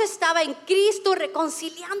Dios estaba en Cristo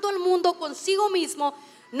reconciliando al mundo consigo mismo,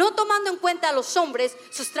 no tomando en cuenta a los hombres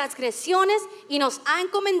sus transgresiones, y nos ha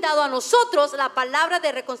encomendado a nosotros la palabra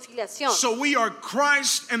de reconciliación. So we are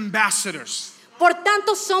Christ ambassadors. Por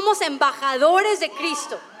tanto, somos embajadores de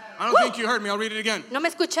Cristo. I don't think you heard me. I'll read it again. ¿No me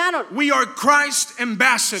escucharon? We are Christ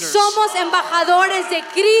ambassadors. Somos embajadores de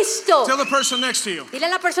Cristo. Tell the person next to you. Dile a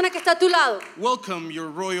la persona que está a tu lado. Welcome, Your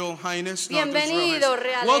Royal Highness. No, this is Royal Bienvenido,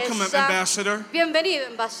 Highness. Welcome, realeza. ambassador. Bienvenido,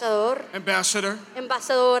 embajador. Ambassador.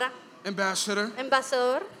 Embajadora. Ambassador.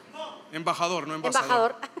 Embajador. Embajador, no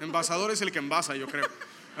embajador. Embajador. Embajador es el que envasa, yo creo.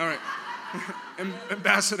 All right.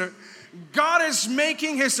 Ambassador. God is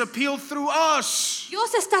making his appeal through us.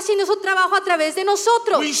 Dios está haciendo su trabajo a través de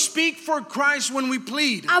nosotros. We speak for Christ when we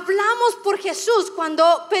plead. Hablamos por Jesús cuando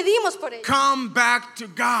pedimos por él. Come back to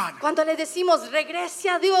God. Cuando le decimos regrese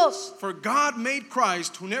a Dios. For God made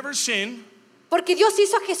Christ, who never sinned, Porque Dios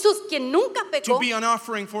hizo a Jesús, quien nunca to pecó, be an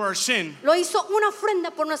offering for our sin, lo hizo una ofrenda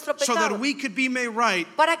por nuestro so that pecado. we could be made right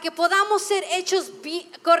Para que podamos ser hechos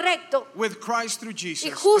correctos, with Christ through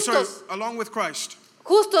Jesus. justos. Along with Christ.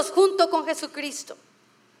 justos junto con Jesucristo.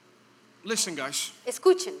 Listen, guys.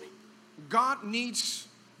 Escúchenme. God needs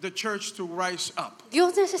the church to rise up.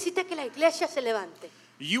 Dios necesita que la iglesia se levante.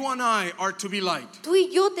 You and I are to be light. Tú y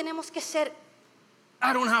yo tenemos que ser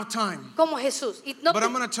I don't have time, como Jesús. Y no, but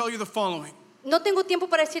I'm going to tell you the following. no tengo tiempo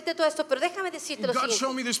para decirte todo esto, pero déjame decirte lo God siguiente.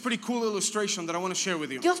 showed me this pretty cool illustration that I want to share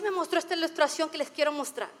with you. Dios me mostró esta ilustración que les quiero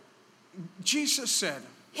mostrar. Jesus said,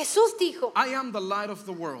 Jesús dijo, I am the light of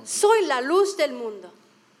the world. soy la luz del mundo.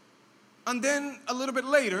 And then a little bit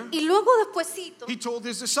later, Y luego despuesito he told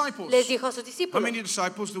his disciples. les dijo a sus How discípulos. many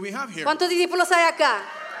disciples do we have here? ¿Cuántos discípulos hay acá?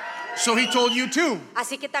 So he told you too.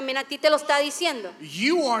 Así que también a ti te lo está diciendo.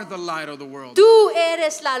 You are the light of the world. Tú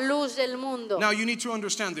eres la luz del mundo. Now you need to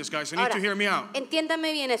understand this, guys. I need Ahora, to hear me out.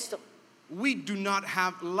 entiéndame bien esto. We do not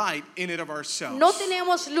have light in and of ourselves. No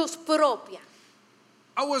tenemos luz propia.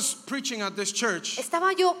 I was preaching at this church,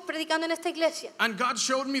 Estaba yo predicando en esta iglesia and God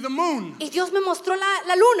showed me the moon. y Dios me mostró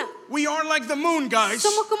la luna. We are like the moon, guys.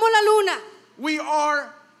 Somos como la luna. We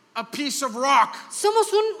are a piece of rock.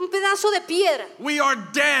 Somos un pedazo de piedra We are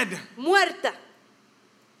dead. muerta.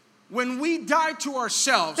 When we die to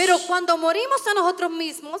ourselves Pero cuando morimos a nosotros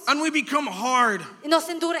mismos and we become hard, y nos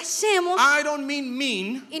endurecemos, I don't mean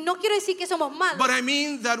mean, y no quiero decir que somos malos, but I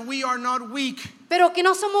mean that we are not weak, pero que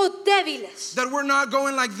no somos débiles, that we're not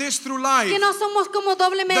going like this through life, que no somos como that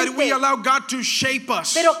we doblemente, allow God to shape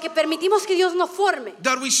us, pero que permitimos que Dios nos forme.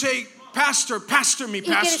 that we say, Pastor, pastor me, Y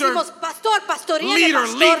que pastor, decimos, pastor, pastoreame, leader,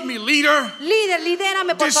 pastor, lead me, leader, líder,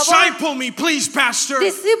 lidérame, por favor, disciple me, please, pastor.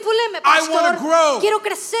 discípuleme, I pastor, wanna grow. quiero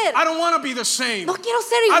crecer, I don't want to be the same. no quiero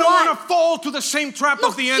ser I don't igual, want to fall to the same trap no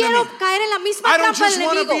of the quiero enemy. caer en la misma I don't trampa just del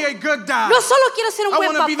want to enemigo, be a good dad. no solo quiero ser un I buen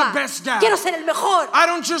wanna be the papá, best dad. quiero ser el mejor, I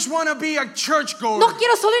don't just want to be a church goer. no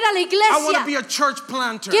quiero solo ir a la I want to be iglesia, a church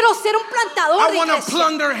planter. quiero ser un plantador I de want to iglesia,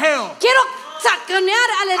 plunder hell. quiero sacanear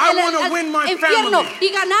al win my infierno family. y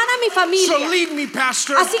ganar a mi familia. So lead me,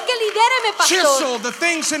 Pastor. Así que lidéreme, pastor, Chisel the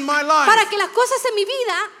things in my life para que las cosas en mi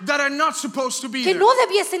vida that are not supposed to be que there. no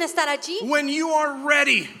debiesen estar allí, When you are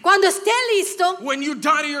ready, cuando esté listo, when you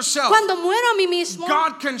die to yourself, cuando muero a mí mismo,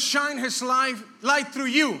 God can shine His light through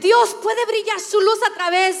you Dios puede brillar su luz a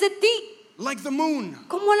través de ti, like the moon.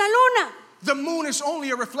 como la luna. The moon is only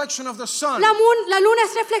a reflection of the sun. La luna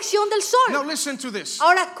es reflexión del Now sol. listen to this.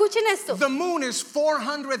 Ahora escuchen esto. The moon is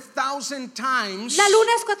 400,000 times. La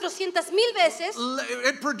luna es 400,000 veces,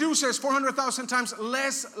 It produces 400,000 times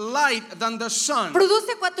less light than the sun. produce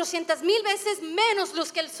 400,000 veces menos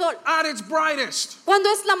luz que el sol. At its brightest. Cuando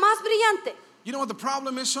es la más brillante. You know what the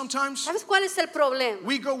problem is sometimes? ¿Sabes cuál es el problema?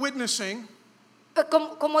 We go witnessing,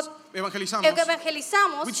 Como evangelizamos.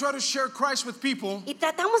 evangelizamos We try to share Christ with people y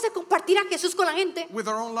tratamos de compartir a Jesús con la gente with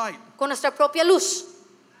our own light. con nuestra propia luz.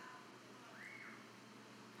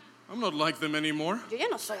 I'm not like them anymore. Yo ya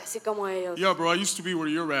no soy así como ellos. Yeah, bro, I used to be where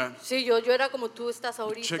you're at. Sí, yo era como tú estás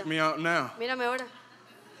ahorita. Check me out now. Mírame ahora.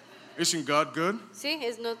 Isn't God good? Sí,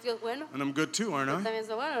 es no Dios bueno. And I'm good too, aren't I? También es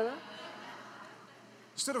bueno, ¿no?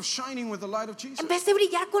 Instead of shining with the light of Jesus. En vez de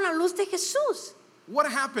brillar con la luz de Jesús. What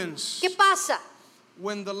happens ¿Qué pasa?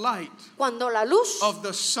 when the light Cuando la luz of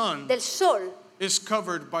the sun del sol is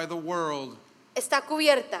covered by the world? está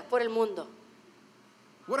cubierta por el mundo.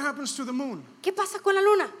 What happens to the moon? ¿Qué pasa con la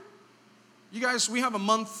luna? You guys, we have a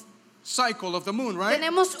month cycle of the moon, right?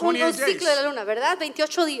 Tenemos un 28 ciclo de la days. luna, ¿verdad?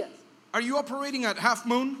 28 días. Are you operating at half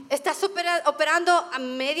moon? ¿Estás operando a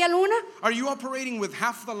media luna? Are you operating with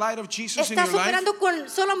half the light of Jesus in ¿Estás your life? operando con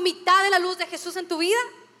solo mitad de la luz de Jesús en tu vida?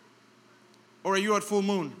 Or are you at full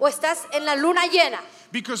moon? ¿O estás en la luna llena?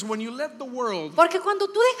 Because when you let the world Porque cuando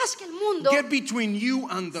tú dejas que el mundo get between you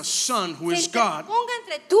and the sun, who se is God, interponga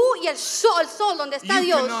entre tú y el sol donde está you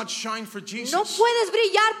Dios, cannot shine for no Jesus. puedes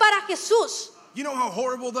brillar para Jesús. You know how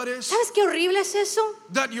horrible that is? ¿Sabes qué horrible es eso?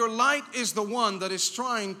 That your light is the one that is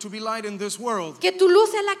trying to be light in this world. Que tu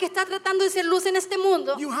luz es la que está tratando de ser luz en este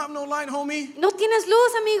mundo. You have no light, homie. No tienes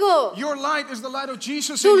luz, amigo. Your light is the light of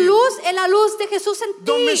Jesus Tu in you. luz es la luz de Jesús en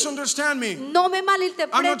Don't ti. misunderstand me. No me I'm not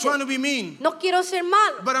malinterpretes. trying to be mean, No quiero ser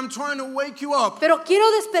malo, but I'm trying to wake you up. pero quiero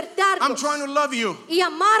I'm despertarlos trying to love you y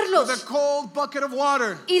amarlos with a cold bucket of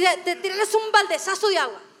water. y de tirarles un baldezazo de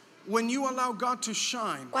agua. When you allow God to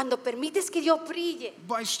shine Cuando permites que Dios brille,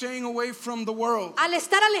 by staying away from the world, al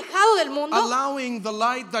estar alejado del mundo, allowing the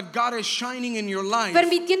light that God is shining in your life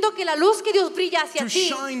permitiendo que la luz que Dios brilla hacia to ti,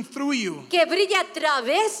 shine through you que brille a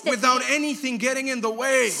través de without ti, anything getting in the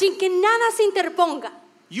way, sin que nada se interponga.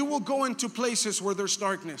 you will go into places where there's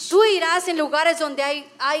darkness. Tú irás en lugares donde hay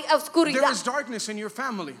There oscuridad. is darkness in your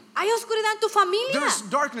family. Hay oscuridad en tu familia, There's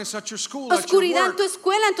darkness at your school, at your oscuridad en tu work,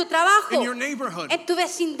 escuela, en tu trabajo, in your neighborhood. en tu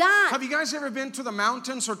vecindad. Have you guys ever been to the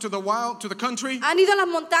mountains or to the wild, to the country, ¿Han ido a las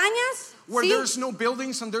montañas? where Sí. there's no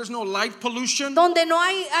buildings and there's no light pollution? Donde no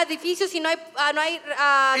hay edificios y no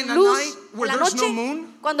hay In the luz night, en where la there's noche. no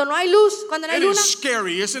moon? Cuando no hay luz, cuando no hay It luna, is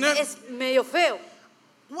scary, isn't it? es medio feo.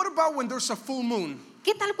 What about when there's a full moon?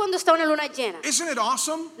 ¿Qué tal cuando está una luna llena? Isn't it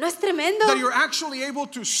awesome ¿No es tremendo? that you're actually able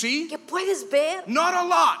to see? Que puedes ver, Not a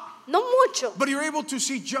lot, no mucho, but you're able to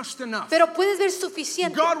see just enough. pero puedes ver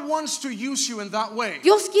suficiente. God wants to use you in that way.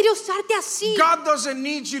 Dios quiere usarte así. God doesn't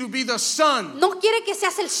need you to be the sun. No quiere que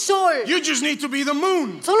seas el sol. You just need to be the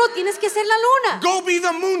moon. Solo tienes que ser la luna. Go be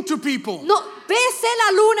the moon to people. No, bese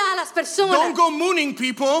la luna a las personas. Don't go mooning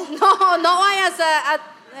people. No vayas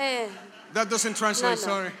That doesn't translate, No.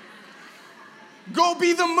 sorry. Go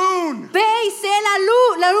be the moon. Ve y sé la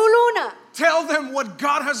luna. Tell them what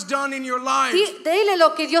God has done in your life. Dile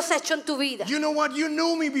lo que Dios ha hecho en tu vida. You know what? You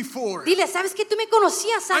knew me before. Dile, ¿sabes que tú me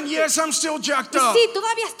conocías And antes? yes, I'm still jacked Y up. sí,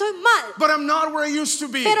 todavía estoy mal, But I'm not where I used to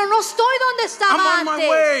be. pero no estoy donde estaba I'm on my antes.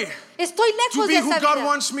 way Estoy to lejos be de who esa God vida.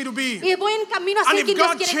 wants me to be. Y voy en camino a And ser if quien Dios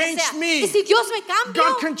God quiere que changed sea. me, Y si Dios me cambió,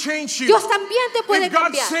 God can change you. Dios también te puede If God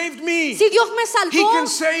cambiar. saved me, Si Dios me He salvó, can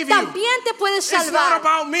save you. también te puede It's not salvar.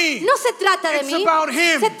 about me. No se trata de It's mí, about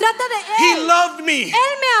Him. se trata de He Él. loved me.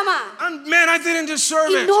 Él me ama And man, I didn't deserve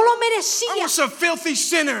y it. no lo I merecía. was a filthy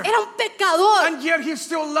sinner. Era un pecador, And yet He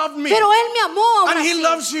still loved me. pero Él me amó aún And He así.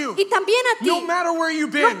 loves you. Y también a ti. No matter where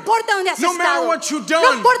you've No been. importa dónde has No matter estado. what you've No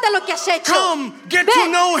done. importa lo que has hecho. Come, get Ve, to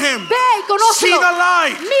know Him. Ve y conócelo. See the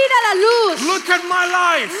light. Mira la luz. Look at my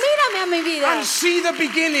life. Mírame a mi vida. And see the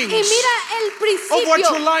beginnings Y mira el of what your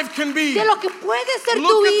principio life can be. de lo que puede ser tu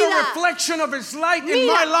Look at the vida. reflection of His light in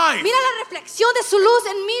my Mira, life. mira la reflexión de su luz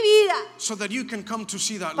en mi vida. So that you can come to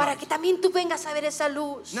see that Para light. que también tú vengas a ver esa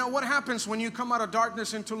luz. Now what happens when you come out of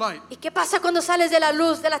darkness into light? ¿Y qué pasa cuando sales de la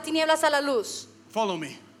luz, de las tinieblas a la luz? Follow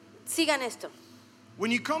me. Sigan esto. When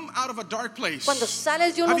you come out of a dark place, Cuando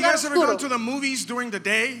sales de un have you lugar guys ever oscuro, gone to the movies during the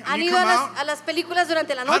day ¿han and you ido come out? a las películas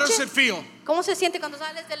durante la How does noche? it feel? ¿Cómo se siente cuando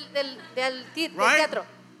sales del Right? teatro?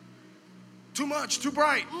 Too much, too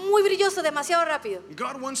bright. Muy brilloso, demasiado rápido.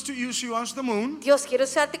 God wants to use you as the moon Dios quiere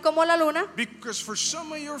usarte como la luna, because for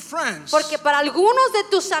some of your friends, porque para algunos de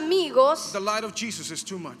tus amigos the light of Jesus is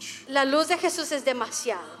too much. la luz de Jesús es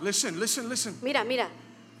demasiado. Listen, listen, listen. Mira, mira,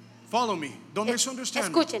 Follow me. Don't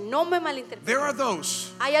misunderstand me. escuchen, no me malinterpreten. There are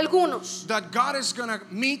those Hay algunos that God is going to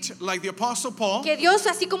meet like the Apostle Paul que Dios,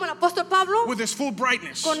 así como el apóstol Pablo, with his full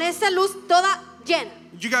brightness. con esa luz toda llena,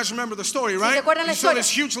 You guys remember the story, se right? acuerdan la He saw historia. this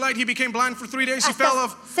huge light. He became blind for 3 days. He fell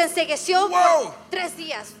hasta off. se encegueció Whoa. por 3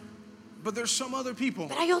 días. But there's some other people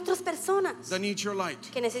Pero hay otras personas that need your light.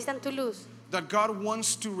 que necesitan tu luz. That God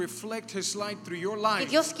wants to reflect his light through your Y life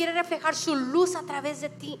Dios quiere reflejar su luz a través de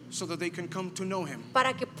ti so that they can come to know him.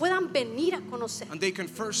 para que puedan venir a conocer. And they can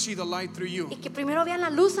first see the light through you Y que primero vean la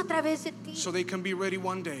luz a través de ti so they can be ready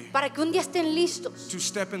one day para que un día estén listos to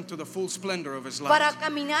step into the full splendor of his para light.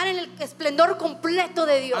 caminar en el esplendor completo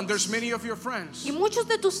de Dios. And there's many of your friends Y muchos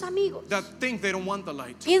de tus amigos that think they don't want the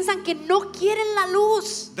light. piensan que no quieren la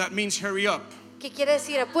luz. That means hurry up. ¿Qué quiere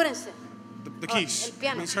decir? Apúrense. The Oh, keys el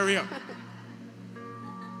piano. means hurry up.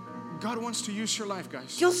 God wants to use your life,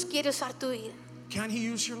 guys. Dios quiere usar tu vida. Can he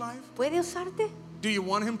use your life? ¿Puede usarte? Do you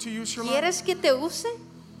want him to use your life? ¿Quieres que te use?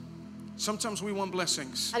 Sometimes we want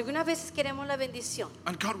blessings, Algunas veces queremos la bendición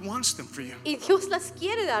and God wants them for you. y Dios las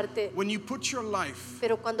quiere darte. When you put your life,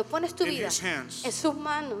 Pero cuando pones tu In vida his hands. en sus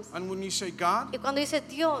manos and when you say, God, y cuando dices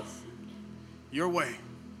Dios, your way,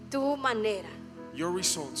 tu manera, your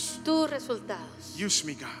results, tus resultados, use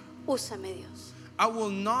me, God. úsame Dios. I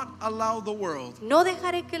will not allow the world No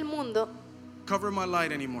dejaré que el mundo cover my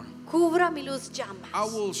light anymore. cubra mi luz llamas. I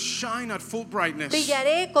will shine at full brightness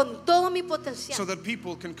Brillaré con todo mi so potencial that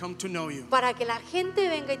people can come to know you. para que la gente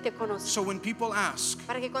venga y te conozca. So when people ask,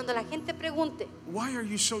 Para que cuando la gente pregunte, why are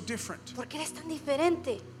you so different? ¿por qué eres tan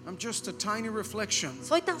diferente? I'm just a tiny reflection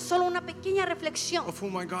Soy tan solo una pequeña reflexión of who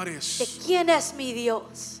my God de is. quién es mi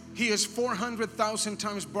Dios. He is 400,000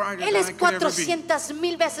 times brighter Él than es I could ever be.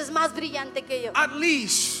 400,000 veces más brillante que yo. At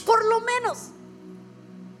least. Por lo menos.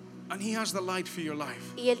 And he has the light for your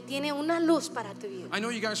life. Y Él tiene una luz para tu vida. I know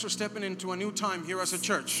you guys are stepping into a new time here as a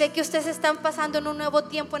church. Sé que ustedes están pasando en un nuevo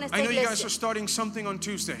tiempo en esta I know you guys iglesia. are starting something on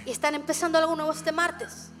Tuesday. Y están empezando algo nuevo este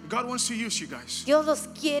martes. God wants to use you guys. Dios los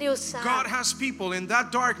quiere usar. God has people in that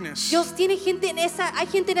darkness Dios tiene gente en esa, hay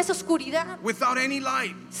gente en esa oscuridad, without any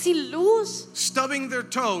light, sin luz, stubbing their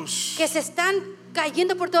toes, que se están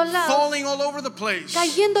cayendo por todos lados, falling all over the place,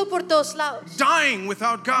 cayendo por todos lados, dying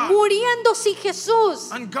without God. muriendo sin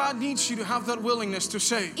Jesús. And God needs you to have that willingness to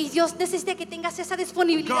say, Y Dios necesita que tengas esa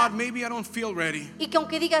disponibilidad. God, maybe I don't feel ready. Y que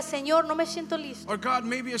aunque digas, Señor, no me siento listo. Or God,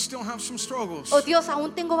 maybe I still have some struggles. O Dios,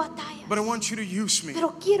 aún tengo batallas. But I want you to use me.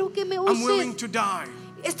 Pero quiero que me I'm willing uses. to die.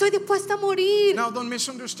 Estoy dispuesta a morir. Now don't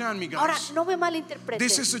misunderstand me, Ahora, guys. no me malinterpretes.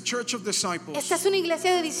 This is a church of disciples. Esta es una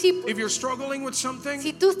iglesia de discípulos. If you're struggling with Si something,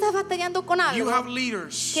 tú estás batallando con you have algo,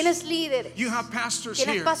 leaders. tienes líderes, You have pastors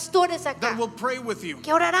tienes here pastores acá that will pray with you,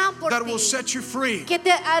 que orarán por that ti, will set you free, que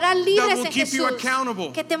te harán libres will en keep you Jesús,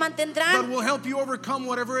 accountable, que te that mantendrán will help you overcome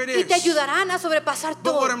whatever it y te is. ayudarán a sobrepasar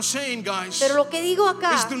But what todo. I'm saying, guys, Pero lo que digo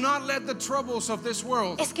acá is do not let the troubles of this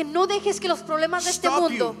world es que no dejes que los problemas de este stop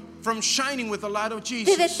mundo you from shining with the light of te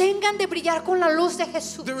Jesus. detengan de brillar con la luz de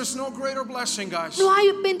Jesús. There is no greater blessing, guys, No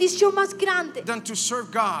hay bendición más grande than to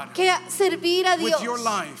serve God que servir a with Dios your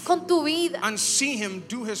life con tu vida and see Him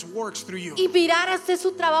do His works through you. y mirar hacer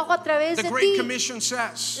su trabajo a través The de Great ti. Commission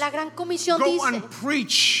says, La gran comisión go dice, and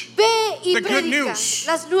preach. ve y the good predica news.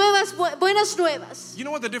 las nuevas, buenas nuevas. You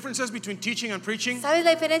know what the difference is between teaching and preaching? ¿Sabes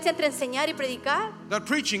la diferencia entre enseñar y predicar? That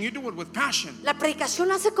preaching, you do it with passion. La predicación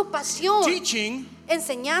la hace con pasión. Teaching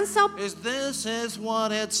Enseñanza is this is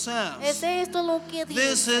what it es says. esto lo que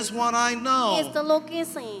This dice. is what I know. Esto es lo que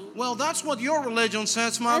sé. Well, that's what your religion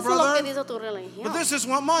says, my Eso es lo que brother. dice tu religión. But this is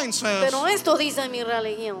what mine says. Pero esto dice mi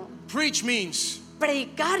religión. Preach means,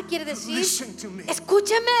 Predicar quiere decir, listen to me.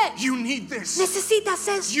 escúchame, You need this.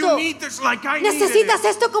 necesitas You esto. need this like I needed Necesitas it.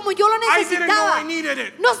 esto como yo lo I didn't know necesitaba. I needed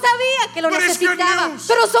it. No sabía que lo But it's good necesitaba. news.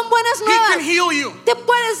 Pero son buenas He nuevas. can heal you. Te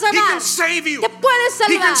puedes He sanar. can save you. Te puedes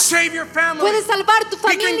He can salvar. save your family. Puede salvar tu He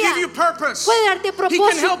can familia. give you purpose. Puede darte He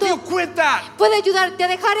can help you propósito. quit that. Puede ayudarte a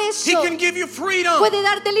dejar He eso. can give you freedom. Puede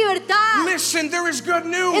darte libertad. Listen, there is good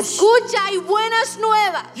news. Escucha, hay buenas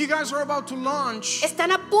nuevas. You guys are about to launch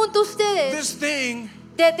Están a punto ustedes this thing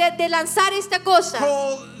de lanzar esta cosa.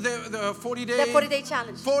 called the 40-day. The 40-day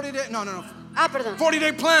challenge. 40-day. No. Ah, perdón.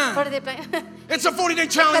 40-day plan. 40-day plan. It's a 40-day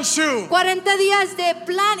challenge too. 40 días de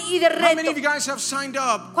plan y de How many of you reto. guys have signed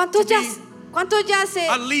up to ¿Cuántos ya be ¿Cuántos ya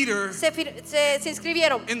a leader se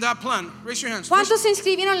inscribieron? in that plan? Raise your hands. ¿Cuántos se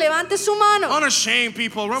inscribieron? Levante su mano. Unashamed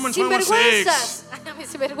people. Romans Sin 1:6. vergüenzas.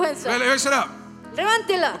 Sin vergüenza. Raise it up.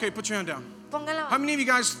 Levántela. Okay, put your hand down. Póngala. How many of you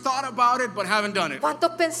guys thought about it but haven't done it?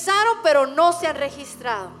 ¿Cuántos pensaron pero no se han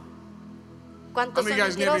registrado? How ¿Cuántos many son of you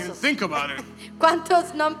guys never even mentirosos? think about it?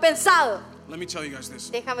 ¿Cuántos no han pensado? Let me tell you guys this.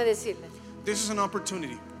 Déjame decirles, This is an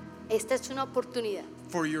opportunity esta es una oportunidad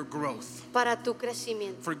for your growth. para tu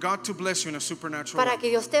crecimiento, For God to bless you in a supernatural para way. que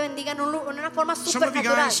Dios te bendiga en una forma Some of you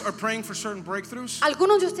supernatural. guys are praying for certain breakthroughs.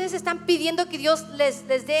 Algunos de ustedes están pidiendo que Dios les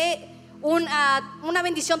dé una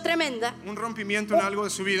bendición tremenda, Un rompimiento en algo de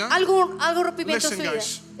su vida. algo rompimiento en Listen, su vida.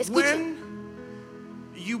 guys. Escuchen,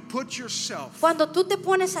 When you put yourself cuando tú te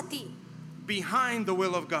pones a ti behind the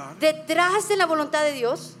will of God, detrás de la voluntad de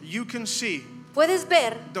Dios, you can see puedes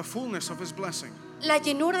ver the fullness of His blessing. la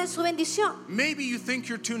llenura de su bendición. Maybe you think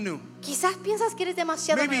you're too new. Quizás piensas que eres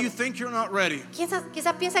demasiado Maybe you nuevo. think you're not ready. Quizás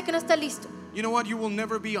piensas que no estás listo. You know what? You will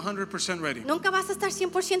never be 100% ready. Nunca vas a estar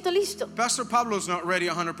 100% listo. Pastor Pablo's not ready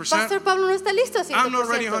 100%. Pastor Pablo no está listo 100%. I'm not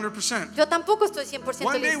ready 100%. Yo tampoco estoy 100%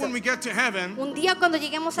 One day listo. when we get to heaven, Un día cuando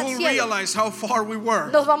lleguemos al we'll cielo, realize how far we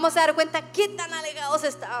were. nos vamos a dar cuenta qué tan alegados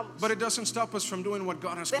estábamos. But it doesn't stop us from doing what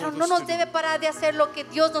God has Pero called no us nos to do. debe parar de hacer lo que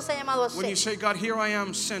Dios nos ha llamado a When you hacer. say, God, here I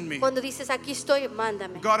am, send me. Cuando dices, aquí estoy,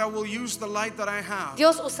 mándame. God, I will use the light that I have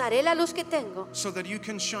Dios, usaré la luz que tengo so that you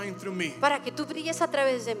can shine through me. para que tú brilles a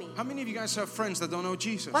través de mí. How many of you guys have friends that don't know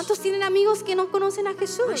Jesus? ¿Cuántos tienen amigos que no conocen a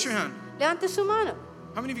Jesús? Raise your hand. Levante su mano.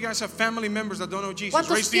 How many of you guys have family members that don't know Jesus? ¿Cuántos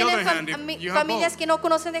Raise the other tienen hand if you have familias both. que no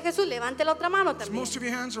conocen de Jesús? Levante la otra mano también. Most of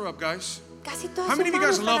your hands are up, guys. Casi todas How sus many of you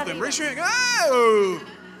manos guys están love them? arriba. Raise your hand. Oh!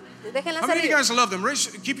 Déjenlas How many of you arriba. guys love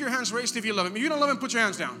them? Keep your hands raised if you love them. If you don't love them, put your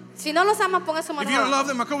hands down. Si no los ama, ponga su mano If you don't abajo. love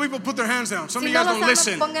them, a couple people put their hands down. Some Si of you no guys los don't ama,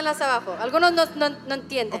 listen. pónganlas abajo. Algunos no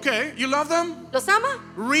entienden. Okay, you love them? ¿Los ama?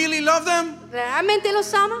 Really love them? ¿Realmente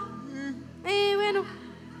los ama? Bueno,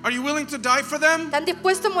 Are you willing to die for them? ¿están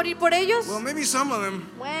dispuestos a morir por ellos? Well, maybe some of them.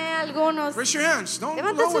 Bueno, algunos. Raise your hands. Don't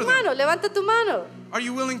Levanta lower su them. mano, levanta tu mano. Are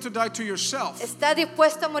you willing to die to yourself ¿Estás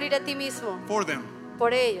dispuesto a morir a ti mismo for them?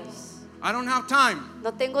 por ellos? I don't have time.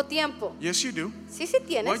 No tengo tiempo. Yes, you do. Sí Why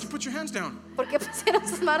tienes. don't you put your hands down? ¿Por qué pusieron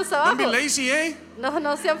sus manos Don't be abajo? lazy, eh? No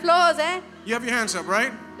sean flojos, ¿eh? You have your hands up,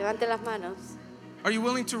 right? Levanten las manos. Are you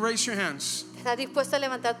willing to raise your hands ¿Estás dispuesto a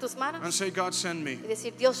levantar tus manos and say, God, send me? y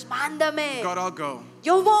decir, Dios, mándame? God, I'll go.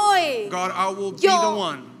 Yo voy. God, I will be the Yo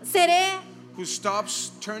one seré who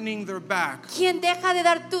stops turning their back quien deja de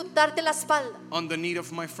darte la espalda on the need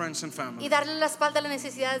of my friends and y family. darle la espalda a las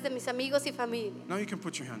necesidades de mis amigos y familia. Now you can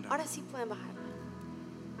put your hand up. Ahora sí pueden bajar.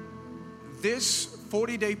 This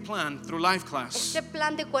 40-day plan through Life Class Este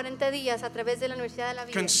plan de 40 días a través de la Universidad de la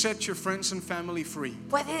Vida can set your friends and family free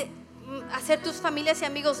puede hacer tus familias y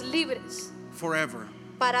amigos libres forever,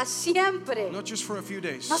 para siempre, not just for a few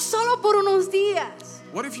days. no solo por unos días.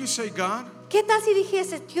 What if you say, God, ¿Qué tal si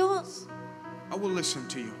dijese, Dios, I will listen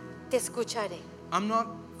to you. te escucharé? I'm not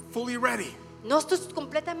fully ready, No estoy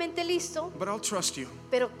completamente listo, but I'll trust you.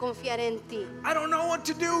 pero confiaré en ti. I don't know what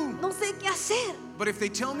to do, No sé qué hacer, but if they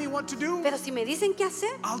tell me what to do, pero si me dicen qué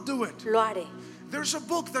hacer, I'll do it. lo haré. There's a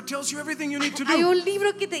book that tells you everything you need to Hay do. un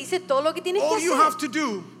libro que te dice todo lo que tienes que All you have hacer. to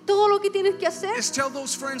do Todo lo que tienes que hacer is tell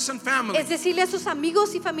those friends and family, es decirle a sus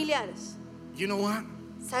amigos y familiares, you know what?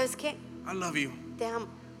 ¿sabes qué? I love you. Te amo.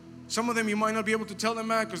 Some of them you might not be able to tell them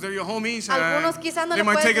that because they're your homies. Algunos quizás no They le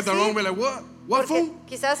might puedes take it the decir, wrong way, like, what? What, Porque fool?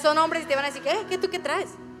 quizás son hombres y te van a decir, ¿qué tú qué traes?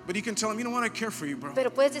 But you can tell them, you know what? I care for you, bro. Pero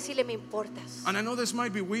puedes decirle, me importas. And I know this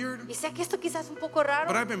might be weird, Y sé que esto quizás es un poco raro,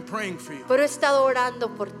 but I've been praying for you. pero he estado orando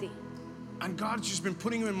por ti. And God's just been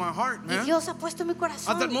putting you in my heart, Y man. Dios ha puesto en mi At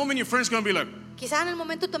corazón. that moment, your friend's going to be like, Quizás en el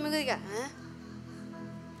momento tu amigo diga,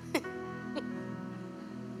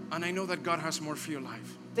 and I know that God has more for your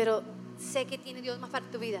life. pero sé que tiene Dios más para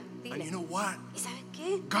tu vida. And Dile. you know what? ¿Y sabes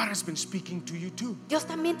qué? God has been speaking to you too. Dios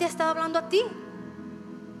también te ha estado hablando a ti.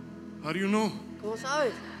 How do you know? ¿Cómo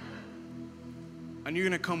sabes? And you're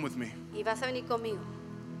going to come with me. Y vas a venir conmigo.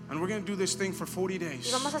 And we're going to do this thing for 40 Y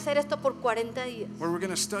days vamos a hacer esto por 40 días. where we're going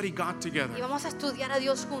to study God Y together. vamos a estudiar a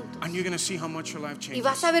Dios juntos. And you're going to see how much your life Y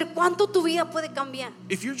vas changes. a ver cuánto tu vida puede cambiar.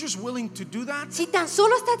 If you're just willing to do that, Si tan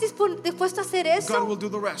solo estás dispuesto a hacer God will eso, do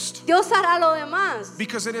the rest. Dios hará lo demás.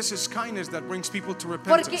 Because it is His kindness that brings people to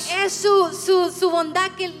Porque repentance. es su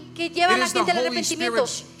bondad que lleva a It la is the gente al Holy arrepentimiento.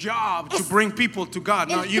 Spirit's job to bring people to God,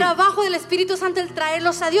 not El you. trabajo del Espíritu Santo el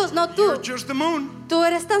traerlos a Dios, no tú. You're just the moon. Tú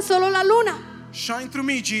eres tan solo la luna. Shine through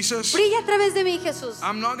me, Jesus. Brilla a través de mí, Jesús.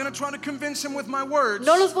 I'm not going to try to convince them with my words.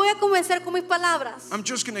 No los voy a convencer con mis palabras. I'm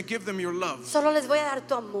just going to give them your love. Solo les voy a dar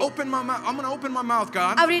tu amor. Open my mouth. I'm going to open my mouth,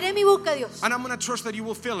 God. Abriré mi boca, Dios. And I'm going to trust that you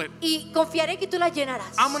will fill it. Y confiaré que tú la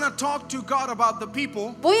llenarás. I'm going to talk to God about the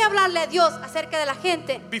people Voy a hablarle a Dios acerca de la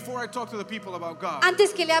gente before I talk to the people about God.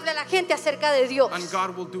 antes que le hable a la gente acerca de Dios. And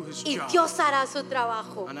God will do his Y job. Dios hará su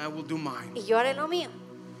trabajo. And I will do mine. Y yo haré lo mío.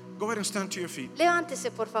 Go ahead and stand to your feet.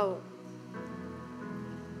 Levántese, por favor.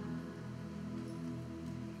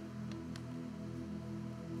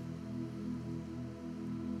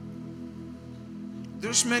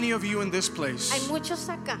 There's many of you in this Hay place muchos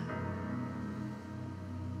acá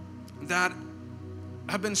that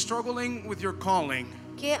have been struggling with your calling.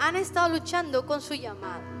 que han estado luchando con su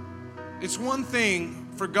llamado. It's one thing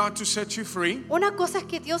for God to set you free, Una cosa es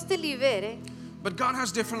que Dios te libere, but God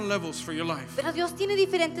has different levels for your life. pero Dios tiene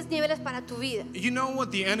diferentes niveles para tu vida. You know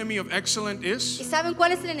what the enemy of excellent ¿Y is? saben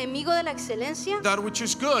cuál es el enemigo de la excelencia? That which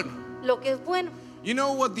is good. Lo que es bueno. You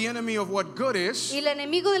know what the enemy of what good is? Y el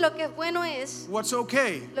enemigo de lo que es bueno es What's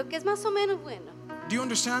okay. lo que es más o menos bueno. Do you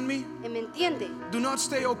understand me? ¿Me entiende? Do not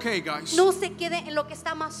stay okay, guys. No se quede en lo que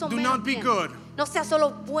está más o Do menos not be bien. good. No sea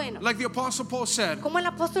solo bueno. Like the Apostle Paul said, Como el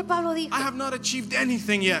apóstol Pablo dijo, I have not achieved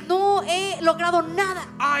anything yet. no he logrado nada.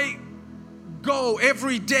 I go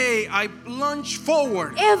every day, I lunge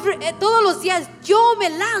forward. Todos los días yo me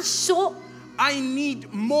lanzo I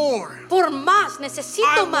need more. por más, necesito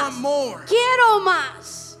I más. want more. Quiero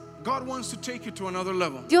más. God wants to take you to another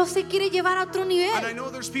level. Dios se quiere llevar a otro nivel. And I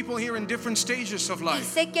know there's people here in different stages of Y life.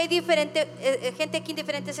 sé que hay gente aquí en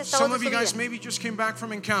diferentes estados Some de of su you guys vida. maybe just came back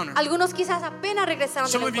from encounter. Algunos quizás apenas regresaron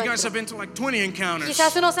Some del of you guys have encuentro. been to like 20 encounters.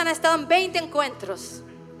 Quizás unos han estado en 20 encuentros.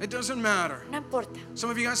 It doesn't matter. No importa.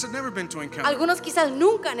 Some of you guys have never been to encounter. Algunos quizás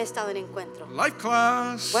nunca han estado en encuentro. Life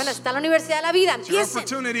class. Bueno, está la Universidad de la Vida. It's your Empiecen.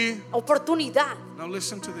 opportunity. Oportunidad. Now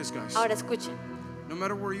listen to this, guys. Ahora escuchen. No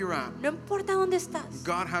matter where you're at, No importa dónde estás.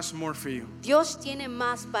 God has more for you. Dios tiene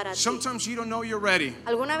más para ti. Sometimes you don't know you're ready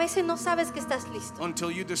Algunas veces no sabes que estás listo. until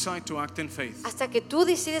you decide to act in faith. Hasta que tú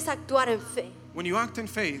decides actuar en fe. When you act in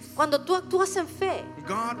faith, Cuando tú actúas en fe,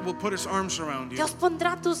 God will put his arms around you. Dios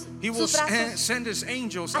pondrá He will sus brazos send his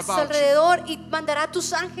angels a su about you alrededor y mandará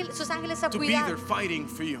sus ángeles a to be there cuidar fighting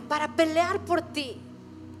for you. para pelear por ti.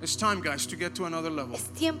 It's time, guys, to get to another level. Es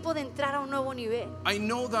tiempo de entrar a un nuevo nivel. I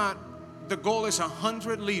know that the goal is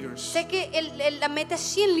 100 leaders, Sé que la meta es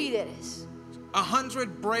 100 líderes,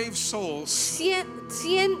 100 brave souls,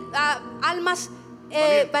 100 almas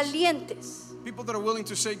valientes. people that are willing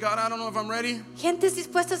to say, God, I don't know if I'm ready, Gentes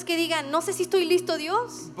dispuestas que digan, no sé si estoy listo,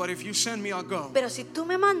 Dios, but if you send me, I'll go. pero si tú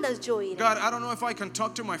me mandas, yo iré. God, I don't know if I can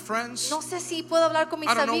talk to my friends, No sé si puedo hablar con mis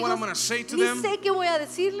I don't know what amigos, I'm gonna say to ni them, sé qué voy a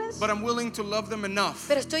decirles, but I'm willing to love them enough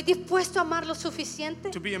pero estoy dispuesto a amar lo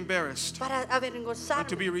suficiente to be embarrassed para and to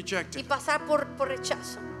avergonzarme be y rejected. pasar por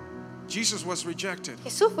rechazo. Jesus was rejected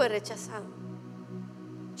Jesús fue rechazado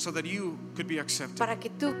so that you could be accepted. para que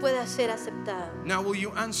tú puedas ser aceptado. Now, will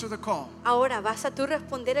you answer the call? Ahora, ¿vas a tú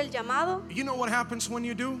responder el llamado? You know what happens when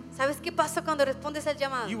you do? ¿Sabes qué pasa cuando respondes el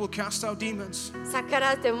llamado? You will cast out demons.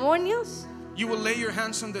 Sacarás demonios, You will lay your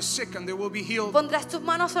hands on the sick and they will be healed. pondrás tus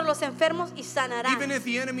manos sobre los enfermos y sanarás. Even if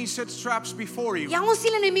the enemy sets traps before Y you, aun si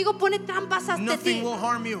el enemigo pone trampas ante nothing ti, will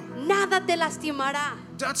harm you. nada te lastimará.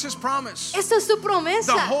 That's his promise. Esa es su The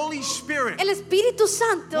promesa. Holy Spirit El Espíritu will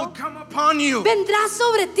Santo come upon you. vendrá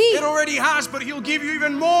sobre ti It already has, but he'll give you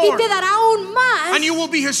even y more. te dará aún más And you will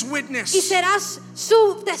be his y witness. serás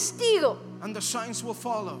su testigo. And the signs will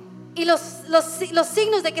follow. Y los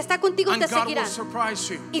signos de que está contigo And te God will seguirán. surprise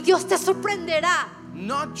you. Y Dios te sorprenderá.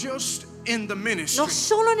 Not just in the No ministry,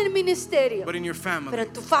 solo en el ministerio, but in your pero family,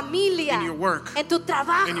 en tu familia, in your work, en tu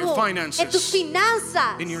trabajo, in your finances, en tus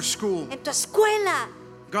finanzas, in your school. en tu escuela.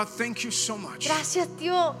 God, thank you so much Gracias,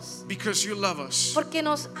 Dios, because you love us. porque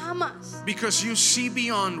nos amas. Because you see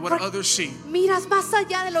beyond what Porque others see. miras más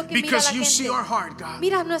allá de lo que mira Because la you see gente. our heart, God.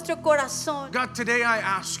 Miras nuestro corazón. God, today I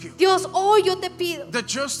ask you Dios, hoy yo te pido that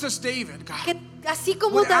just as David, God, que así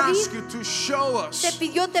como would David ask you to show te us,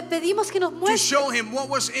 pedimos que nos to muestre, show him what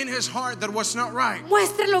was in his heart that was not right.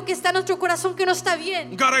 muestre lo que está en nuestro corazón que no está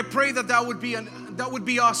bien. God, I pray that that would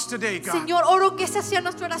be us today, God. Señor, oro que esa sea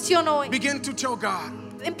nuestra oración hoy. Begin to tell God,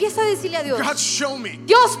 Empieza a decirle a Dios, God, show me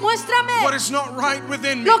Dios, muéstrame what is not right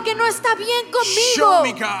within me. lo que no está bien conmigo. Show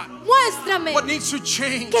me, God, Muéstrame what needs to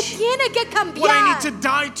change, que tiene que cambiar, what I need to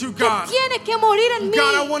die to, que God. tiene que morir en mí.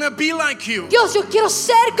 God, I want to be like you. Dios, yo quiero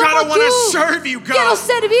ser God, I como want to tú. serve you, Quiero God.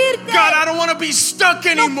 servirte. God, I don't want to be stuck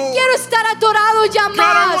No anymore. quiero estar atorado ya God,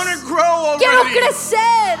 I want más. to grow Quiero already.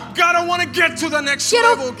 crecer. God, God, I want to get to the next Quiero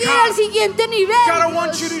level, ir al God. siguiente nivel. God, I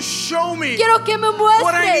want Dios. you to show me Quiero que me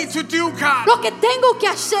what I need muestres to do, God. lo que tengo que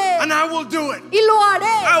hacer. And I will do it. Y lo haré.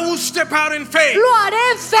 I will step out in faith. Lo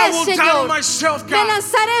haré en fe, I will doubt Señor. myself, Me God.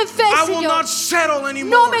 lanzaré en fe, I will Señor. not settle No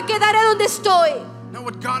anymore. me quedaré donde estoy. Now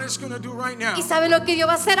what God is going to do right now, ¿Y sabe lo que Dios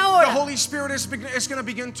va a hacer the ahora? Holy Spirit is going to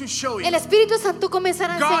begin to show you. El Espíritu Santo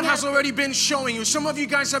comenzará a God has enseñar. already been showing you. Some of you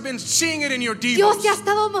guys have been seeing it in your Dios te ha devos.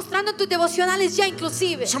 estado mostrando en tus devocionales ya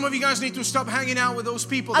inclusive. Some of you guys need to stop hanging out with those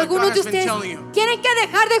people that God Algunos de has been ustedes telling you. tienen que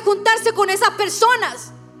dejar de juntarse con esas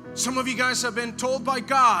personas. Some of you guys have been told by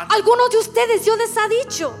God Algunos de ustedes Dios les ha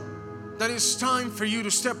dicho that it's time for you to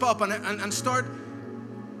step up and start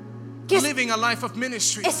que living a life of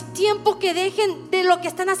ministry. es tiempo que dejen de lo que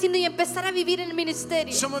están haciendo y empezar a vivir en el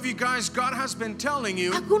ministerio. Some of you guys, God has been telling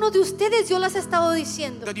you Algunos de ustedes Dios les ha estado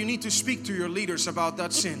diciendo that you need to speak to your leaders about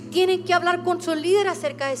that sin. tienen que hablar con su líder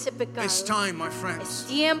acerca de ese pecado. It's time, my Es friends.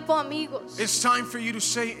 tiempo, amigos. It's time for you to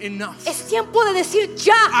say enough. Es tiempo de decir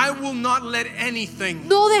ya. I will not let anything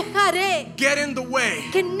No dejaré get in the way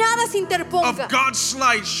que nada se of interponga God's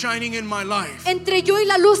light shining in my life. entre yo y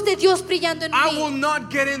la luz de Dios brillando en I will mí.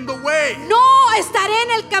 not get in the way No estaré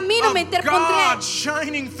en el camino, me of interpondré God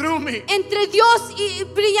shining through me. entre Dios y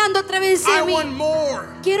brillando a través I de mí. want more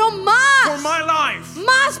Quiero for más, my life.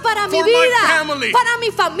 más para mi for my vida, family, para mi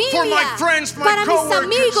familia, for my friends, my para mis coworkers,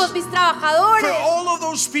 amigos, mis For trabajadores, all of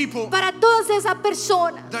those people para todas esas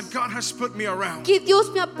personas that God has put me around. que Dios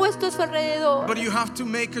me ha puesto a su alrededor. But you have to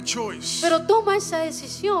make a choice. Pero toma esa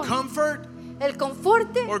decisión, Comfort el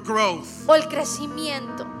conforte or growth. o el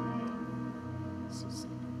crecimiento.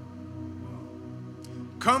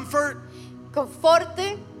 Comfort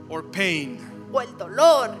Conforte or pain. o el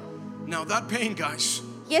dolor. Now that pain, guys,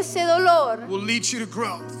 Y ese dolor will lead you to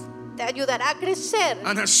growth. te ayudará a crecer.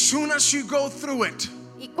 And as soon as you go through it,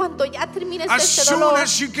 Y cuando ya termines as ese soon dolor,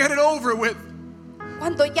 as you get it over with,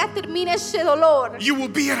 cuando ya termine ese dolor, you will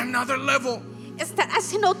be at another level.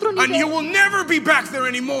 estarás en otro And you nivel will never be back there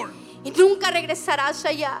anymore. y nunca regresarás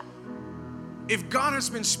allá. If God has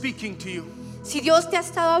been speaking to you, Si Dios te ha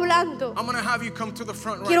estado hablando, I'm going to have you come to the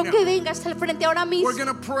front right quiero que now. vengas al frente ahora We're mismo going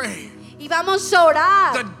to pray y vamos a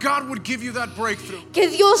orar. that God would give you that breakthrough. Que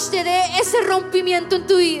Dios te dé ese rompimiento en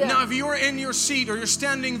tu vida. Now, if you're in your seat or you're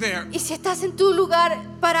standing there Y si estás en tu lugar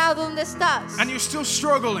parado donde estás and you're still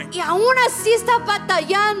struggling, y aún así estás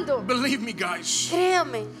batallando, believe me, guys,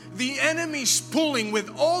 créame, the enemy's pulling with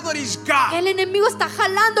all that he's got. el enemigo está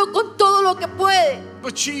jalando con todo lo que puede.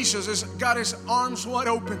 But Jesus has got his arms wide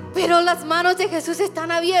open Pero las manos de Jesús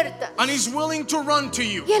están abiertas and he's willing to run to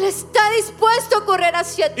you y Él está dispuesto a correr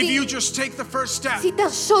hacia if you ti. just take the first step. Si tan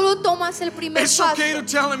solo tomas el primer It's paso, okay to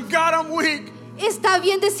tell him, God, I'm weak. está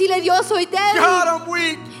bien decirle: Dios, soy God, débil, I'm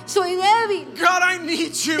weak. soy débil, God, I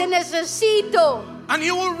need te you. necesito. And he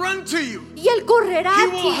will run to you. Y Él correrá He a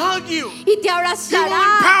will ti hug you. y te He abrazará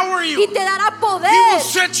will empower you. y te dará He poder will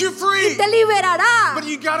set you y free. te liberará. But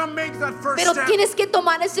you gotta make that first Pero step. tienes que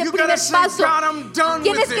tomar ese You primer gotta say, paso. God, I'm done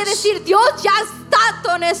with Tienes que this. decir: Dios, ya está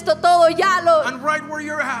con esto todo, ya lo. And right where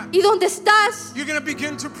you're at, Y donde estás, you're gonna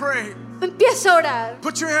begin to pray. empieza a orar.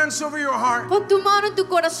 Put your hands over your heart. Pon tu mano en tu And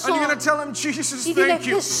you're corazón gonna tell him, Jesus, y dile: thank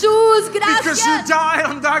you. Jesús, Because you gracias, died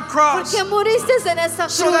on that cross. porque moriste en esa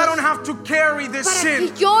So that I don't cruz have to carry this para que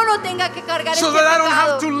sin. yo no tenga que cargar So este that I don't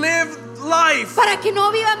have to pecado, live life para que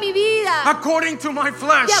no viva mi vida according to my de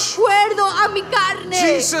flesh. acuerdo a mi carne.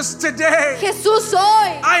 Jesus, today Jesús,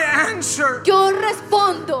 hoy I answer yo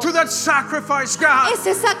respondo to that sacrifice, God,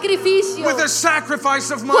 ese sacrificio with a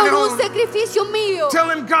sacrifice of my con un own. sacrificio mío. Tell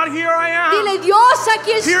him, God, here I am. Dile: Dios,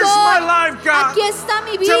 aquí Here's my estoy, life, God. aquí está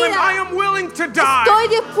mi Tell him, I vida, am willing to die estoy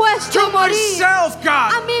dispuesto a to morir myself, a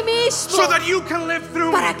God, mí mismo so that you can live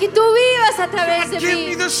through para me. que tú vivas a través de Give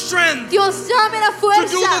me mí. the strength Dios, dame la to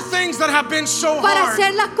do the fuerza things that have been so para hard,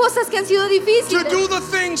 hacer las cosas que han sido to difíciles, do the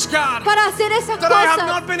things, God, para hacer esas that I have cosas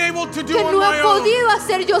not been able to do que on no my he own. podido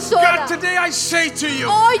hacer yo sola. God, today I say to you,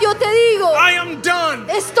 Hoy yo te digo, I am done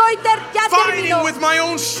ya fighting terminó, with my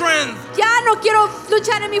own strength, ya no quiero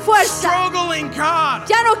luchar en mi fuerza, struggling, God,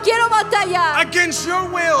 ya no quiero batallar against your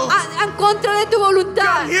will. en contra de tu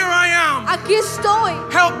voluntad. God, here I am. Aquí estoy,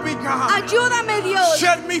 Help me, God. ayúdame, Dios,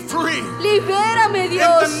 Set me free. libérame, In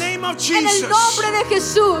Dios, the name of en el Jesus, nombre de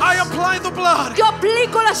Jesús. I apply the blood Yo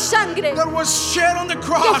aplico la sangre that was shed on the que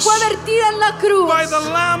cross fue vertida en la cruz by the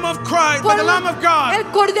Lamb of Christ, by por the Lamb of God. el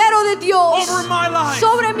Cordero de Dios over my life.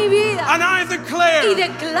 sobre mi vida. And I declare Y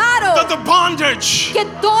declaro that the bondage que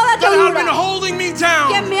toda that had been atadura holding me que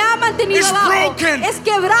down me ha mantenido is abajo broken. es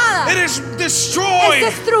quebrada, it is es destroyed.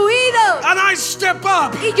 destruido. And I step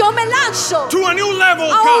up Y yo me lanzo to a new level,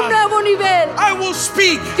 a un God. nuevo nivel. I will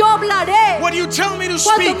speak Yo hablaré what you tell me to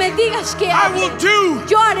cuando speak. me digas que I hable. will do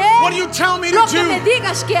Yo haré what you tell me lo to que do. me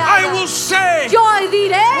digas que I haga. will say Yo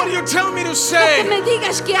diré what you tell me to lo que say. me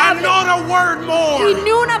digas que And hable. not a word Y more.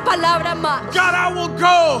 ni una palabra más. God, I will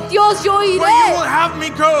go Dios, yo where you will iré have me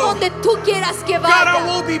go. donde tú quieras que God, I vaya.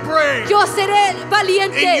 will be brave Yo seré in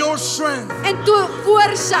valiente your strength, en tu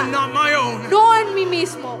fuerza, not my own. no en mí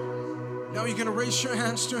mismo. Now you're going to raise your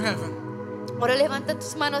hands to heaven. Ahora levanta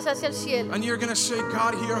tus manos hacia el cielo. And you're going to say,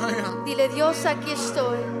 God, here I am. Dile, Dios, aquí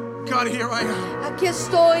estoy. God, here I am. Aquí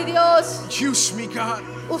estoy, Dios. Use me, God.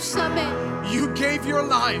 Úsame, You gave your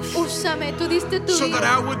life úsame. Tú diste tu so that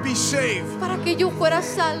vida I would be saved. para que yo fuera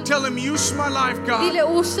salvo. Tell him, use my life, Dile,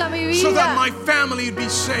 God, usa mi so that vida my family would be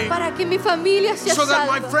saved. para que mi familia sea So that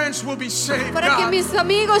my salva. friends will be saved, Para que God. mis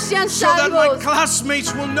amigos sean So that my salvos.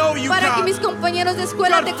 classmates will know you, Para que God. mis compañeros de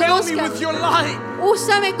escuela te God, fill me conozcan. with your light.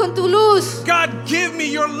 Úsame con tu luz. God, give me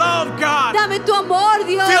your love, God. Dame tu amor,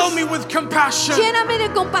 Dios. Fill me with compassion. Lléname de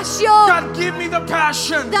compasión. God, give me the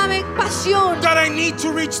passion Dame pasión that I need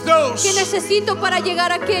to reach those que necesito para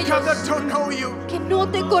llegar a aquellos God, that don't know you. que no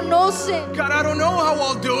te conocen. God, I don't know how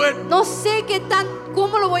I'll do it, No sé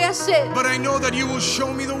cómo lo voy a hacer, but I know that you will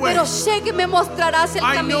show me the way. pero sé que me mostrarás el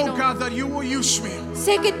I know, camino. God, that you will use me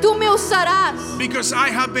Sé que tú me usarás because I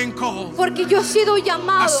have been called porque yo he sido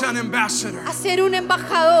llamado as an ambassador a ser un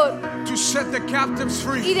embajador to set the captives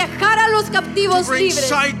y free, dejar a los to captivos bring libres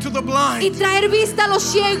sight to the y blind, traer vista a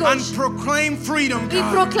los and ciegos proclaim freedom, y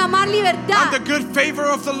God, proclamar and libertad the good favor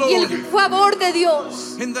of the y el Lord. favor de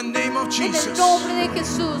Dios In the name of en el Jesus. nombre de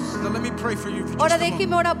Jesús. Now let me pray for you for Ahora just a déjeme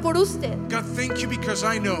moment. orar por usted. God, thank you because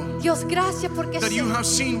I know Dios, gracias porque that sé you have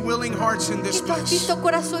seen willing hearts in que this tú has place. visto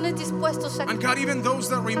corazones dispuestos aquí And God, even those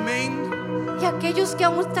that remained, y aquellos que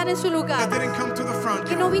aún están en su lugar, that didn't come to the front,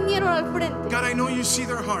 que no vinieron al frente. God, I know you see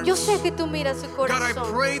their hearts. Yo sé que tú miras su God, I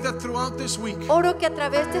corazón. pray that throughout this week, Oro que a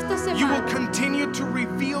través de esta you will semana continue to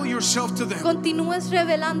reveal yourself to them. continúes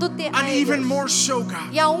revelándote a And even ellos. more so,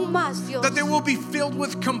 God, Y aún más, Dios, that they will be filled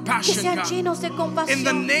with que compassion, sean God. llenos de In the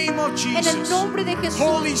compasión. name of En el Jesus, nombre de Jesús,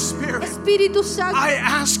 Holy Spirit, Espíritu Santo, I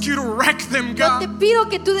ask you to wreck them, yo te God. pido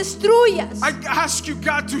que tú destruyas. I ask you,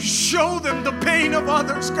 God, to show them the pain of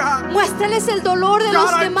others, God. Muéstrales el dolor de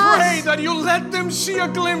los God, I demás. pray that you let them see a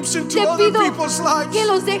glimpse into Te other pido people's lives. que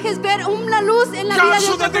los dejes ver una luz en la vida God, de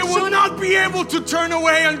so otra that they will persona not be able to turn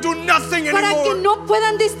away and do nothing para que anymore. no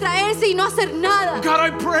puedan distraerse y no hacer nada. God, I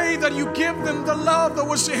pray that you give them the love that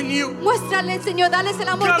was in you. Muéstrales, Señor, dales el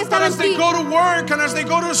amor que God, that estaba as en they ti. go to work and as they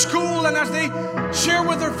go to school and as they share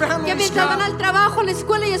with their Que families, mientras van God, al trabajo, a la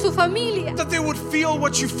escuela y a su familia, that they would feel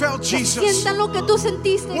what you felt, que Jesus. sientan lo que tú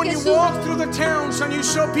sentiste, When you Jesús. walk through the towns and you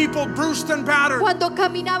saw people bruised and battered, Cuando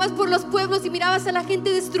caminabas por los pueblos y mirabas a la gente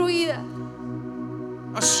destruida,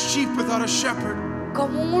 a sheep without a shepherd.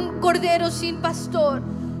 como un cordero sin pastor.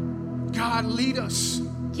 God, lead us.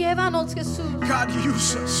 Llévanos, Jesús. God,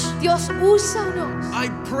 use us. Dios, úsanos. I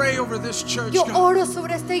pray over this church, Yo God, oro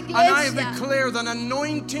sobre esta and I iglesia declare an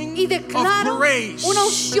anointing y of declaro grace una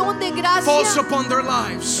unción de falls gracia upon their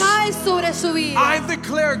lives. cae sobre su vida. I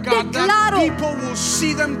declare, God, that Declaro people will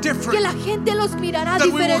see them Que different. la gente los mirará That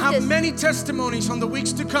we will have diferentes. many testimonies on the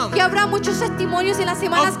weeks to come Que habrá muchos testimonios en las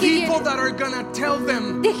semanas of que people vienen that are going to tell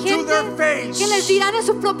them de to their gente face, que les dirán en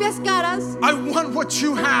sus propias caras: I want what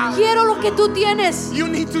you have. quiero lo que tú tienes. You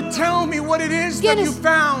need to tell me what it is that you Tienes,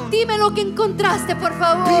 found. dime lo que encontraste, por People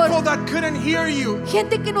favor. that couldn't hear you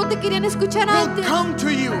Gente que no te querían escuchar will antes come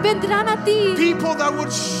to you. vendrán a ti. People that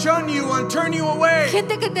would shun you and turn you away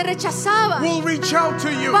Gente que te rechazaba will reach out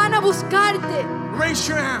to you. van a buscarte. Raise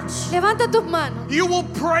your hands. Levanta tus manos. You will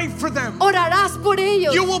pray for them. Orarás por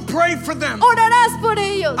ellos. You will pray for them. Orarás por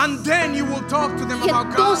ellos. And then you will talk to them Y about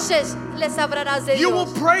God. entonces les hablarás de You will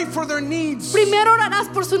Dios. pray for their needs. Primero orarás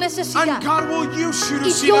por su And necesidad. God will use you to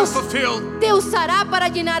Y see them Dios fulfilled. te usará para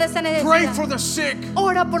llenar esa Pray for necesidad. the sick.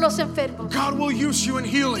 Ora por los enfermos. God will use you in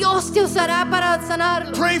healing. Dios te usará para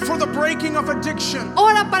sanarlos. Pray for the breaking of addiction.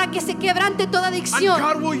 Ora para que se quebrante toda And adicción.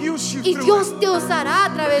 God will use you Y through Dios it. te usará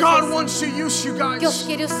a través de God eso. wants to use you Dios guys.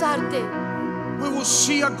 quiere usarte. We will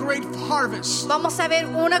see a great harvest. Vamos a ver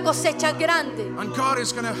una cosecha grande. And God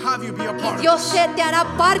is going to have you be a part of Dios it. se te hará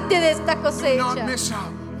parte de esta Not cosecha. miss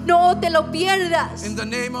out. No te lo pierdas. In the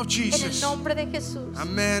name of En el Jesus. nombre de Jesús.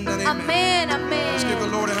 Amen and amen. Amén, amén. Let's give the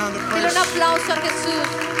Lord a hand of Dile un praise. aplauso a Jesús.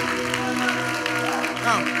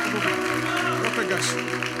 Now, real quick, guys.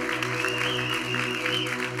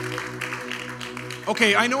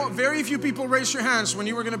 Okay, I know very few people raised your hands when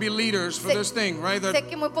you were going to be leaders for Sé- this thing, right? Sé That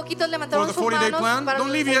que muy poquitos levantaron For the sus 40-day manos plan? para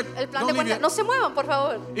Don't leave yet. el plan Don't de leave 40. yet. No se muevan, por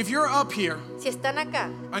favor. if you're up here Si están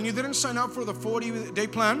acá and you didn't sign up for the 40-day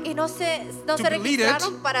plan, y no se To lead it.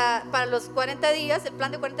 registraron para los 40 días, el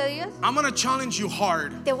plan de 40 días, I'm going to challenge you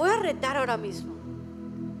hard te voy a retar ahora mismo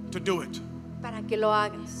to do it. para que lo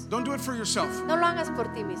hagas. Don't do it for yourself. No lo hagas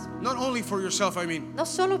por ti mismo. Not only for yourself, I mean. No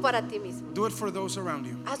solo para ti mismo. Do it for those around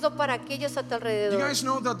you. Hazlo para aquellos a tu You alrededor. guys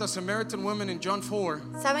know that the Samaritan woman in John 4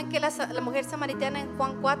 ¿Saben que la mujer samaritana en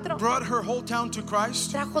Juan 4 brought her whole town to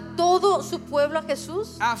Christ trajo todo su pueblo a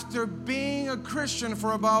Jesús? after being a Christian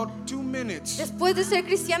for about 2 minutes? Después de ser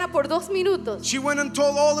cristiana por 2 minutos, She went and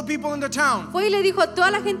told all the people in the town, fue y le dijo a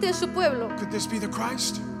toda la gente de su pueblo: could this be the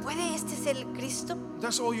Christ? ¿puede este ser el Cristo?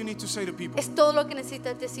 That's all you need to say to people. Es todo lo que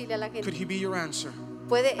necesitas decirle a la Could gente. he be your answer?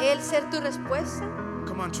 ¿Puede él ser tu respuesta?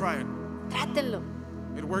 Come on, try it. Trátenlo.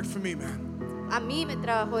 It worked for me, man. A mí me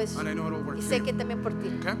trabajó eso And I know it'll work y for sé you. que también por ti.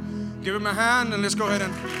 Okay? Give him a hand and let's go ahead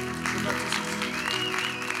and go back to seat.